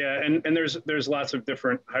 Yeah, and there's lots of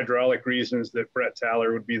different hydraulic reasons that Brett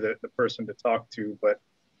Taller would be the person to talk to, but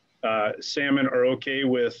salmon are okay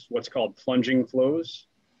with what's called plunging flows.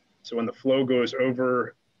 So when the flow goes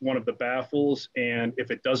over one of the baffles, and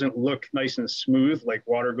if it doesn't look nice and smooth, like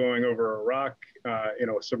water going over a rock, you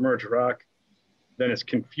know, a submerged rock, then it's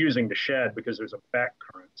confusing to shad because there's a back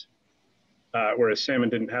current. Whereas salmon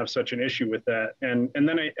didn't have such an issue with that. And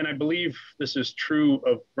I believe this is true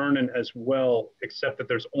of Vernon as well, except that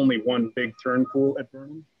there's only one big turn pool at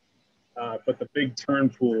Vernon. But the big turn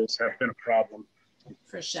pools have been a problem.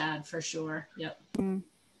 For shad, for sure. Yep.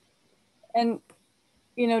 And,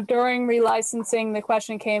 you know, during relicensing, the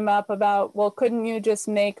question came up about, well, couldn't you just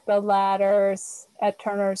make the ladders at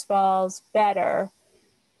Turner's Falls better?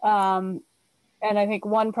 And I think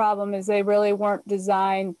one problem is they really weren't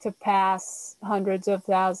designed to pass hundreds of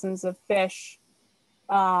thousands of fish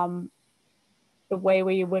the way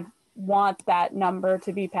we would want that number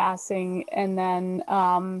to be passing. And then,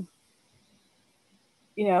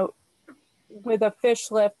 you know, with a fish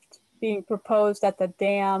lift being proposed at the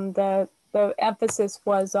dam, the emphasis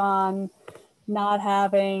was on not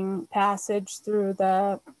having passage through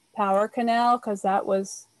the power canal, because that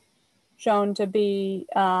was shown to be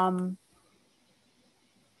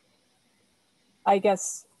I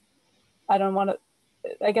guess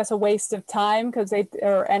a waste of time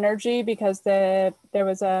or energy, because there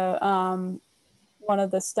was one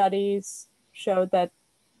of the studies showed that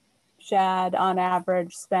shad on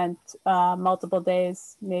average spent multiple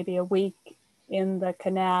days, maybe a week in the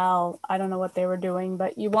canal. I don't know what they were doing,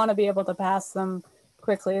 but you want to be able to pass them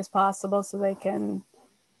quickly as possible so they can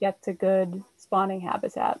get to good spawning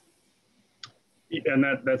habitat. And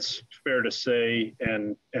that's fair to say,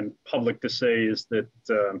 and public to say, is that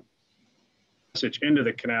passage into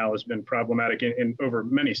the canal has been problematic in over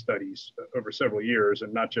many studies over several years,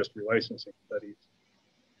 and not just relicensing studies,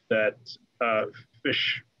 that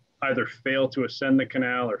fish either fail to ascend the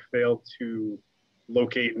canal or fail to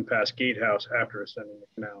locate and pass gatehouse after ascending the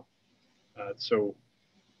canal. So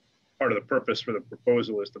part of the purpose for the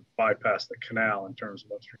proposal is to bypass the canal in terms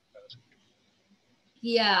of upstream passage.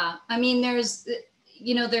 Yeah, I mean, there's,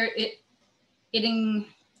 you know, it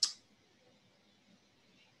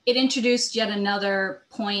introduced yet another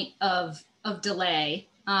point of delay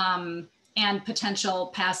and potential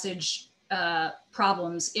passage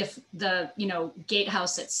problems if the, you know,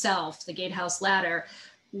 gatehouse itself, the gatehouse ladder,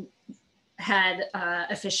 had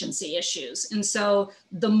efficiency issues. And so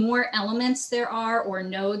the more elements there are or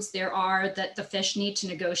nodes there are that the fish need to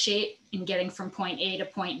negotiate in getting from point A to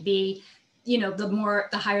point B, you know,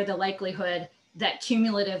 the higher the likelihood that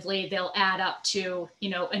cumulatively they'll add up to, you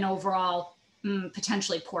know, an overall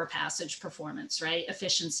potentially poor passage performance, right?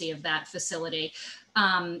 Efficiency of that facility.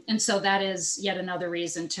 And so that is yet another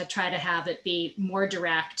reason to try to have it be more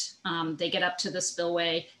direct. They get up to the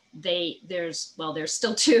spillway. There's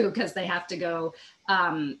still two, because they have to go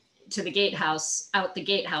to the gatehouse, out the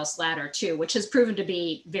gatehouse ladder too, which has proven to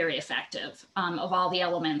be very effective. Of all the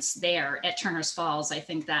elements there at Turner's Falls, I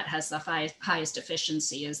think that has the highest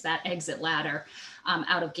efficiency, is that exit ladder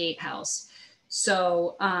out of gatehouse.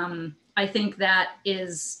 So I think that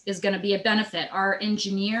is going to be a benefit. Our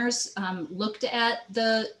engineers looked at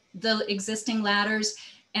the existing ladders,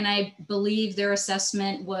 and I believe their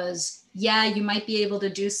assessment was, yeah, you might be able to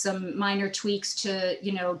do some minor tweaks to,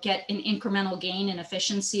 you know, get an incremental gain in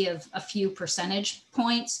efficiency of a few percentage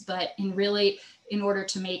points, but in order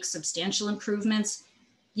to make substantial improvements,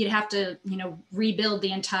 you'd have to, you know, rebuild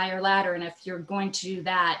the entire ladder. And if you're going to do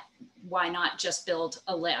that, why not just build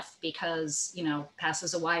a lift? Because, you know,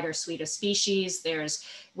 passes a wider suite of species. There's,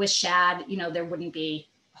 with shad, you know, there wouldn't be,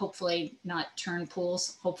 hopefully not turn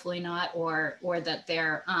pools, hopefully not, or that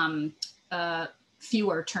there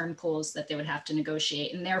fewer turn pools that they would have to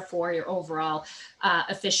negotiate. And therefore your overall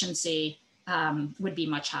efficiency would be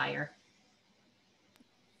much higher.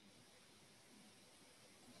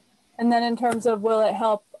 And then in terms of will it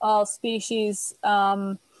help all species, you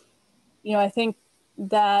know, I think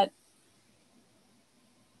that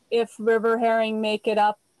if river herring make it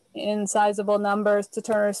up in sizable numbers to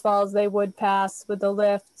Turner's Falls, they would pass with the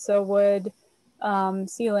lift. So would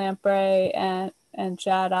sea lamprey and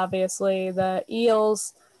shad. Obviously the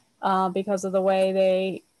eels, because of the way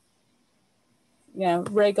they, you know,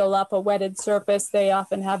 wriggle up a wetted surface, they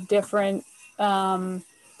often have different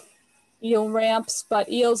eel ramps,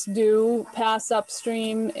 but eels do pass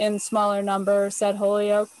upstream in smaller numbers at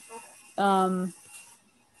Holyoke. So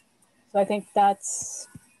I think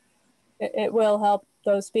it will help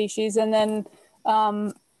those species. And then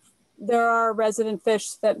there are resident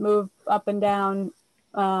fish that move up and down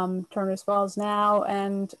Turner's Falls now,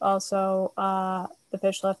 and also the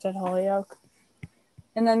fish lift at Holyoke.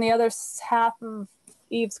 And then the other half of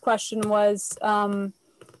Eve's question was,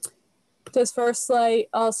 does First Light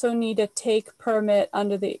also need a take permit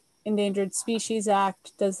under the Endangered Species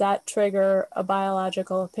Act? Does that trigger a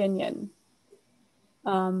biological opinion?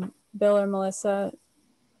 Bill or Melissa,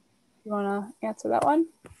 you want to answer that one?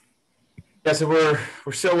 Yeah, so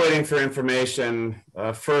we're still waiting for information.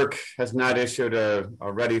 FERC has not issued a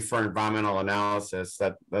ready for environmental analysis.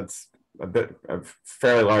 That's a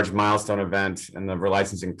fairly large milestone event in the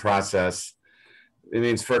relicensing process. It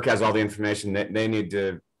means FERC has all the information they need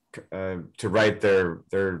to write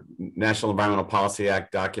their National Environmental Policy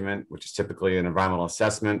Act document, which is typically an environmental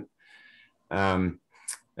assessment. And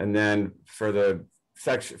then for the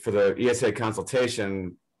ESA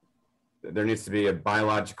consultation, there needs to be a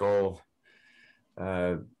biological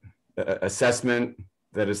assessment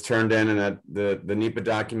that is turned in, and that the NEPA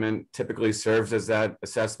document typically serves as that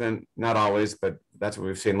assessment. Not always, but that's what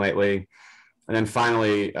we've seen lately. And then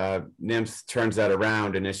finally, NIMS turns that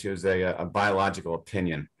around and issues a biological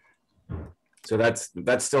opinion. So that's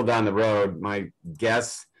still down the road. My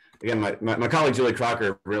guess, again, my colleague Julie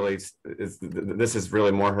Crocker really this is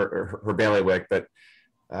really more her bailiwick, but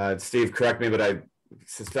Steve, correct me, but I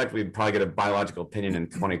suspect we'd probably get a biological opinion in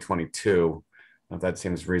 2022. If that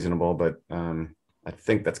seems reasonable, but I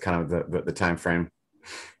think that's kind of the time frame.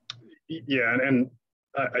 Yeah, and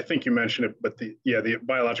I think you mentioned it, but the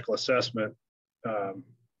biological assessment,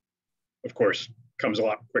 of course, comes a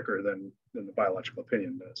lot quicker than the biological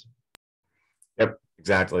opinion does. Yep,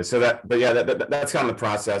 exactly. So that's kind of the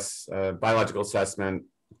process. Biological assessment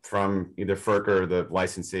from either FERC or the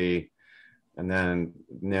licensee, and then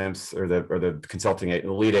NIMS or the consulting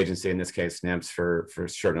the lead agency, in this case NIMS for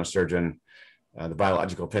short-nosed sturgeon, the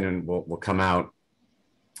biological opinion will come out.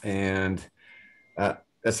 And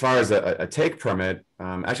as far as a take permit,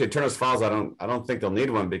 actually Turner's Falls, I don't think they'll need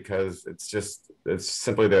one because it's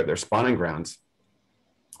simply their spawning grounds.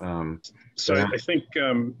 So yeah. I think,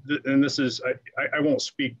 and this is, I won't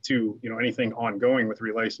speak to anything ongoing with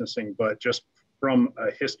relicensing, but just from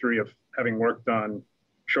a history of having worked on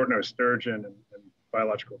short-nosed sturgeon and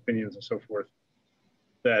biological opinions and so forth,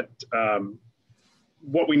 that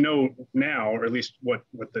what we know now, or at least what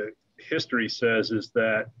the history says, is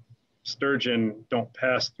that sturgeon don't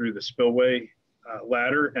pass through the spillway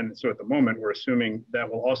ladder. And so at the moment, we're assuming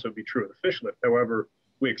that will also be true of the fish lift. However,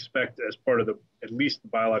 we expect as part of at least the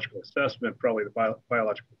biological assessment, probably the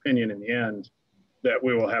biological opinion in the end, that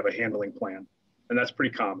we will have a handling plan. And that's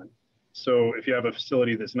pretty common. So if you have a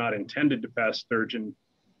facility that's not intended to pass sturgeon,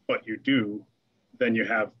 but you do, then you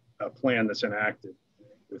have a plan that's enacted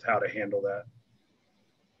with how to handle that.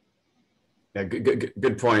 Yeah,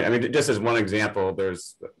 good point. I mean, just as one example,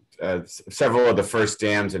 there's several of the first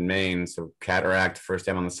dams in Maine. So Cataract, first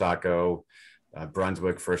dam on the Saco,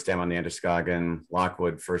 Brunswick, first dam on the Androscoggin,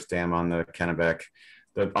 Lockwood, first dam on the Kennebec.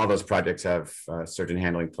 All those projects have sturgeon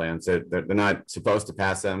handling plans. They're not supposed to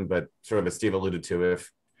pass them, but sort of as Steve alluded to,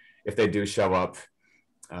 if they do show up,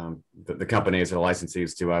 the companies or the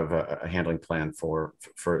licensees do have a handling plan for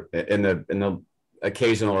in the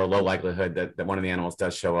occasional or low likelihood that one of the animals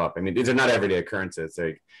does show up. I mean, these are not everyday occurrences.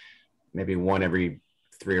 Like maybe one every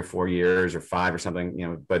 3 or 4 years or 5 or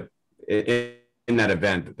something, but in that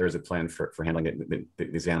event, there's a plan for handling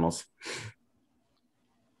these animals.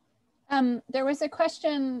 There was a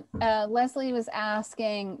question, Leslie was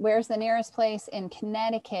asking, where's the nearest place in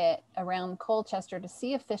Connecticut around Colchester to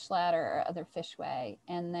see a fish ladder or other fishway?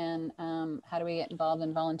 And then how do we get involved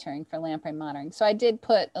in volunteering for lamprey monitoring? So I did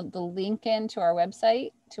put the link into our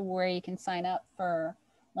website to where you can sign up for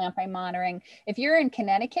lamprey monitoring. If you're in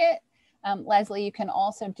Connecticut, Leslie, you can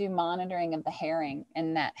also do monitoring of the herring,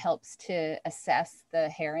 and that helps to assess the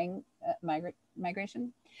herring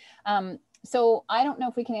migration. So I don't know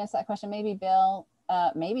if we can answer that question. Maybe Bill,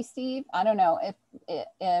 maybe Steve. I don't know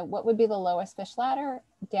what would be the lowest fish ladder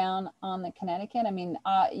down on the Connecticut. I mean,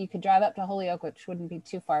 you could drive up to Holyoke, which wouldn't be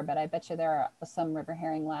too far, but I bet you there are some river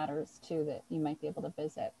herring ladders too that you might be able to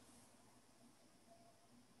visit.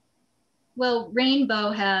 Well, Rainbow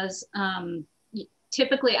has,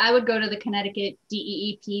 typically I would go to the Connecticut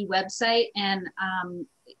DEEP website, and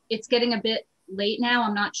it's getting a bit late now.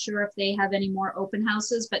 I'm not sure if they have any more open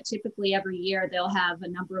houses, but typically every year they'll have a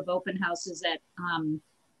number of open houses at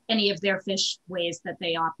any of their fish ways that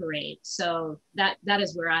they operate. So that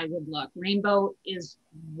is where I would look. Rainbow is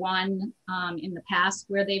one in the past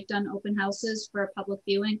where they've done open houses for public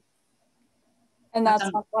viewing. And that's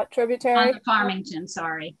on what tributary? On the Farmington,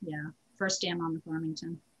 sorry. Yeah, first dam on the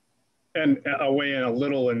Farmington. And I'll weigh in a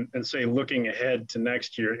little and say, looking ahead to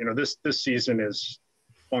next year, this season is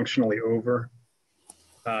functionally over.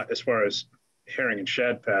 As far as herring and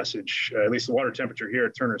shad passage, at least the water temperature here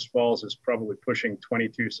at Turner's Falls is probably pushing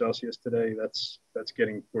 22 Celsius today. That's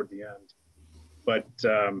getting toward the end. But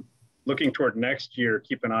looking toward next year,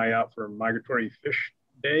 keep an eye out for Migratory Fish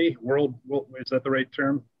Day. World, is that the right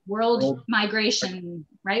term? World Migration,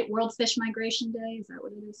 right? World Fish Migration Day, is that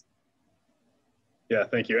what it is? Yeah,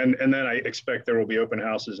 thank you. And then I expect there will be open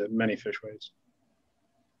houses at many fishways.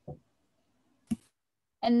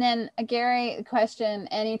 And then Gary, question,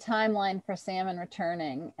 any timeline for salmon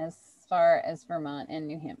returning as far as Vermont and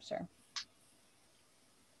New Hampshire?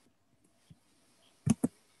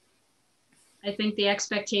 I think the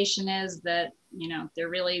expectation is that, there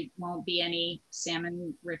really won't be any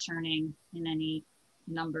salmon returning in any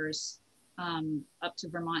numbers up to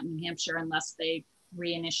Vermont and New Hampshire unless they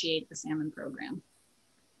reinitiate the salmon program.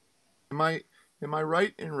 Am I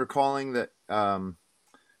right in recalling that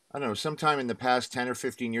I don't know, sometime in the past 10 or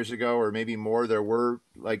 15 years ago, or maybe more, there were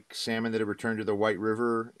like salmon that had returned to the White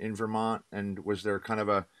River in Vermont? And was there kind of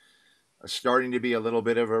a starting to be a little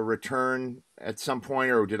bit of a return at some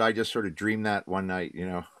point, or did I just sort of dream that one night,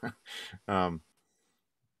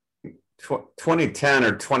 2010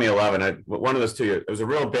 or 2011, one of those two years, it was a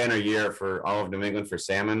real banner year for all of New England for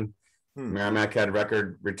salmon. Merrimack had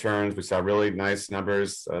record returns. We saw really nice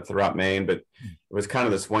numbers throughout Maine, but it was kind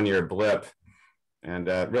of this 1 year blip. And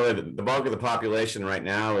really, the bulk of the population right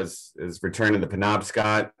now is returning to the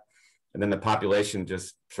Penobscot, and then the population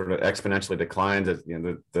just sort of exponentially declines. As,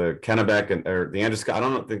 the Kennebec or the Androscoggin. I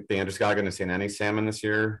don't think the Androscoggin has seen any salmon this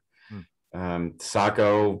year.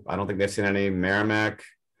 Saco, I don't think they've seen any. Merrimack,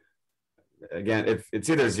 again, it's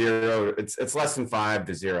either zero. It's less than 5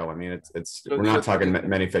 to 0. I mean, we're not talking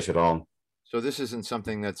many fish at all. So this isn't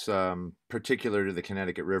something that's particular to the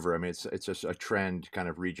Connecticut River. I mean, it's just a trend kind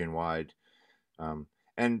of region wide.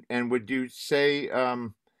 And would you say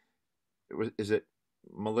is it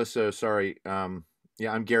Melissa? Sorry.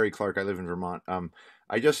 Yeah, I'm Gary Clark. I live in Vermont.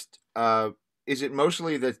 I just is it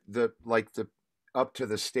mostly the like the up to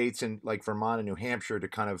the states in like Vermont and New Hampshire to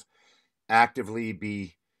kind of actively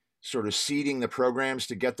be sort of seeding the programs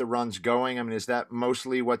to get the runs going? I mean, is that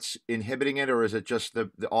mostly what's inhibiting it, or is it just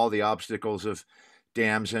all the obstacles of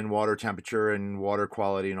dams and water temperature and water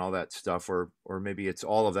quality and all that stuff, or maybe it's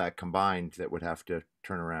all of that combined that would have to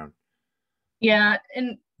turn around? Yeah,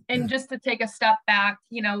 and just to take a step back,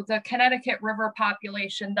 you know, the Connecticut River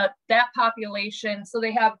population, that population, so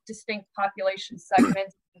they have distinct population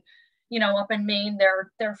segments. You know, up in Maine,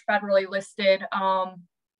 they're federally listed,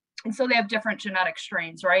 and so they have different genetic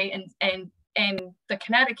strains, right? And the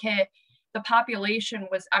Connecticut, the population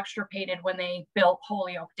was extirpated when they built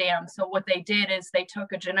Holyoke Dam. So what they did is they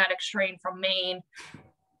took a genetic strain from Maine,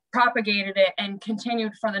 propagated it, and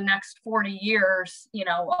continued for the next 40 years, you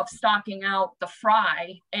know, of stocking out the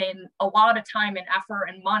fry, and a lot of time and effort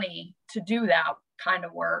and money to do that kind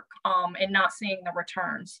of work, and not seeing the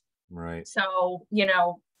returns. Right. So, you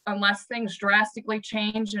know, unless things drastically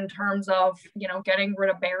change in terms of, you know, getting rid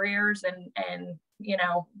of barriers and you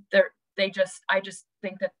know, I just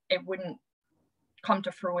think that it wouldn't come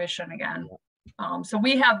to fruition again. So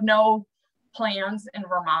we have no plans in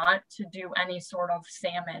Vermont to do any sort of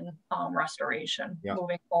salmon restoration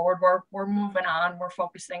moving forward. We're moving on. We're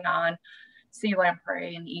focusing on sea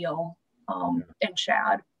lamprey and eel and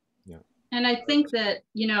shad. Yeah. And I think that,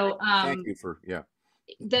 you know, thank you for,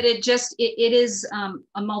 that it is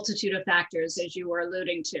a multitude of factors, as you were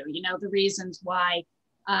alluding to, you know, the reasons why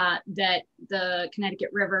that the Connecticut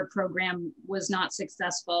River program was not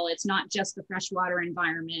successful. It's not just the freshwater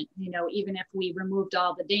environment. You know, even if we removed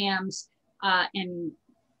all the dams and,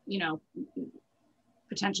 you know,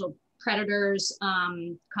 potential predators,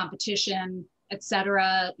 competition, et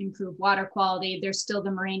cetera, improve water quality, there's still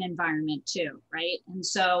the marine environment too, right? And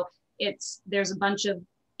so there's a bunch of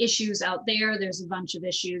issues out there. There's a bunch of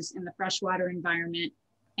issues in the freshwater environment.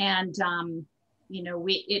 And, you know,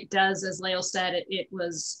 it does, as Lael said, it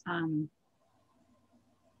was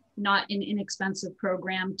not an inexpensive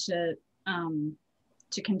program to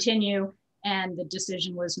continue. And the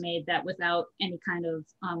decision was made that without any kind of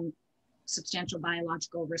substantial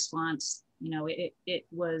biological response, you know, it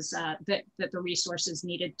was that the resources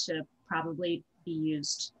needed to probably be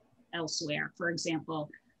used elsewhere. For example,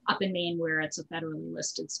 up in Maine, where it's a federally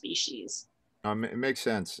listed species. It makes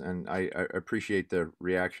sense, and I appreciate the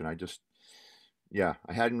reaction. I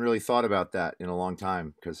hadn't really thought about that in a long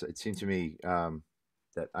time, because it seemed to me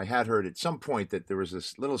that I had heard at some point that there was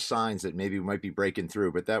this little signs that maybe we might be breaking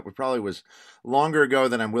through, but that probably was longer ago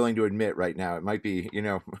than I'm willing to admit right now. It might be, you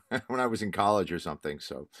know, when I was in college or something.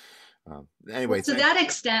 So anyway. Well, to that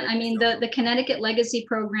extent, I mean, the Connecticut Legacy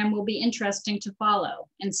Program will be interesting to follow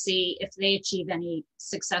and see if they achieve any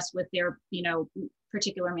success with their, you know,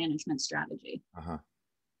 particular management strategy.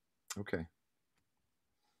 Okay.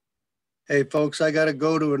 Hey, folks, I got to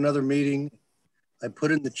go to another meeting. I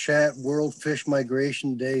put in the chat, World Fish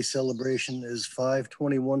Migration Day celebration is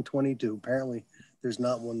 5/21/22. Apparently, there's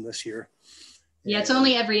not one this year. Yeah, it's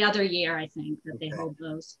only every other year, I think, that they hold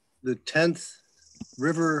those. The 10th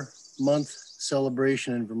River Month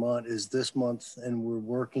celebration in Vermont is this month, and we're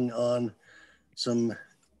working on some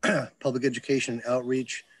public education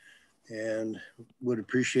outreach, and would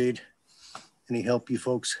appreciate any help you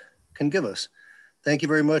folks can give us. Thank you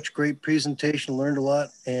very much. Great presentation, learned a lot,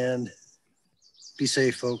 and be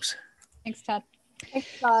safe, folks. Thanks, Todd. Thanks,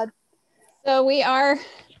 Todd. So we are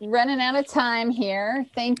running out of time here.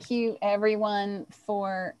 Thank you, everyone,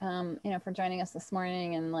 for you know, for joining us this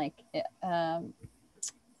morning and like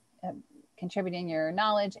contributing your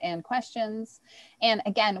knowledge and questions. And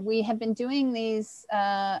again, we have been doing these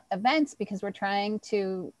events because we're trying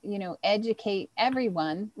to, you know, educate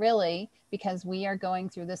everyone, really, because we are going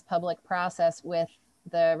through this public process with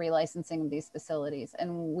the relicensing of these facilities,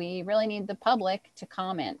 and we really need the public to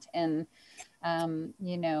comment and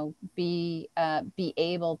you know, be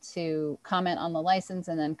able to comment on the license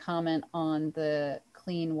and then comment on the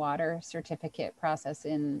clean water certificate process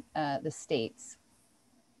in the states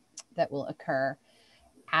that will occur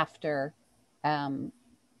after you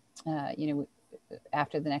know,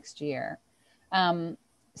 after the next year.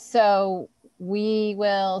 So we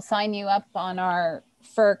will sign you up on our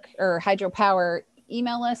FERC or Hydropower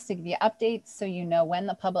email list to give you updates, so you know when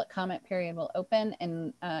the public comment period will open.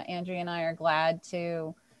 And Andrea and I are glad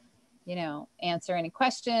to, you know, answer any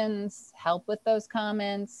questions, help with those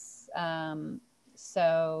comments.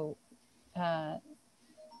 So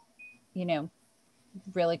you know,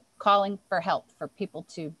 really calling for help for people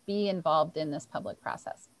to be involved in this public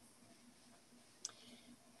process.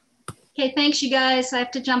 Okay, thanks you guys. I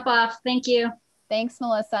have to jump off. Thank you. Thanks,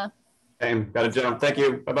 Melissa. Same, gotta jump. Thank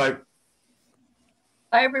you. Bye-bye.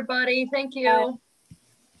 Bye, everybody. Thank you. Bye.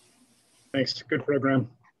 Thanks. Good program.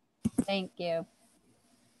 Thank you.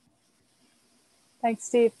 Thanks,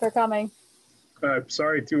 Steve, for coming.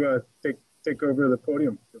 Sorry to take over the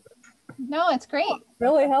podium. No, it's great.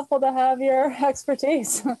 Really helpful to have your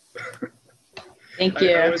expertise. Thank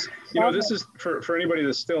you. I was, you know, this is for anybody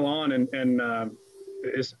that's still on, and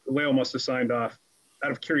Leo must have signed off.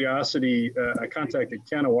 Out of curiosity, I contacted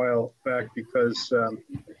Ken a while back because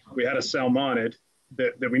we had a salmonid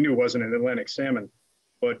that we knew wasn't an Atlantic salmon,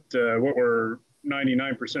 but what we're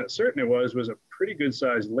 99% certain it was a pretty good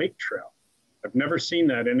sized lake trout. I've never seen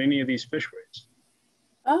that in any of these fishways.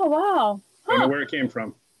 Oh, wow. I don't know where it came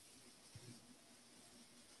from.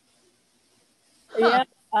 Yeah,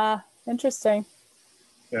 interesting.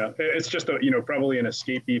 Yeah, it's just a, you know, probably an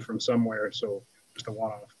escapee from somewhere, so just a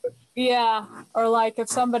one-off. But Yeah, or like if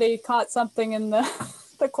somebody caught something in the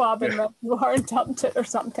Quabbin Reservoir and dumped it or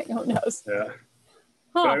something, who knows? yeah.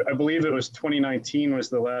 Huh. But I believe it was 2019 was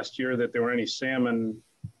the last year that there were any salmon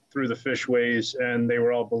through the fishways, and they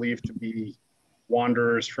were all believed to be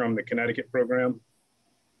wanderers from the Connecticut program.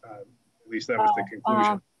 At least that was the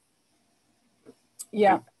conclusion.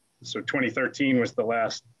 Yeah. So 2013 was the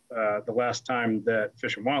last time that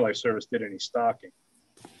Fish and Wildlife Service did any stocking.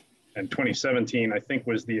 And 2017, I think,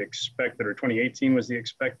 was the expected, or 2018 was the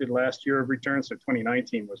expected last year of return. So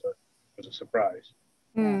 2019 was a surprise.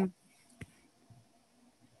 Hmm.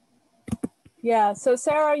 Yeah. So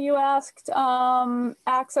Sarah, you asked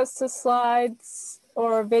access to slides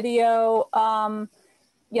or video.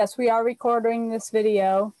 Yes, we are recording this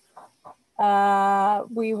video.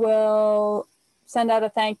 We will send out a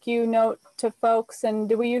thank you note to folks. And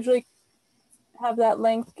do we usually have that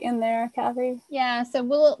link in there, Kathy? Yeah, so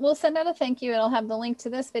we'll send out a thank you. It'll have the link to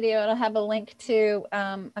this video. It'll have a link to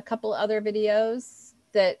a couple other videos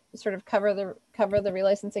that sort of cover the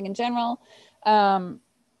relicensing in general,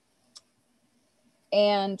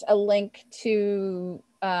 and a link to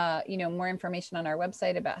you know, more information on our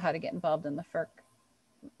website about how to get involved in the FERC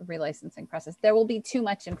relicensing process. There will be too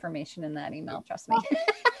much information in that email, trust me.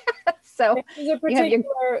 So you have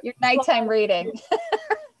your nighttime reading.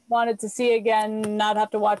 Wanted to see again, not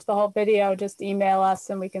have to watch the whole video, just email us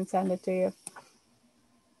and we can send it to you.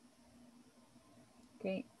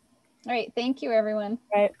 Great. All right. Thank you, everyone.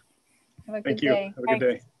 Right. Have a Thank good you. day. Have a good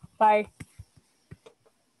day. Bye.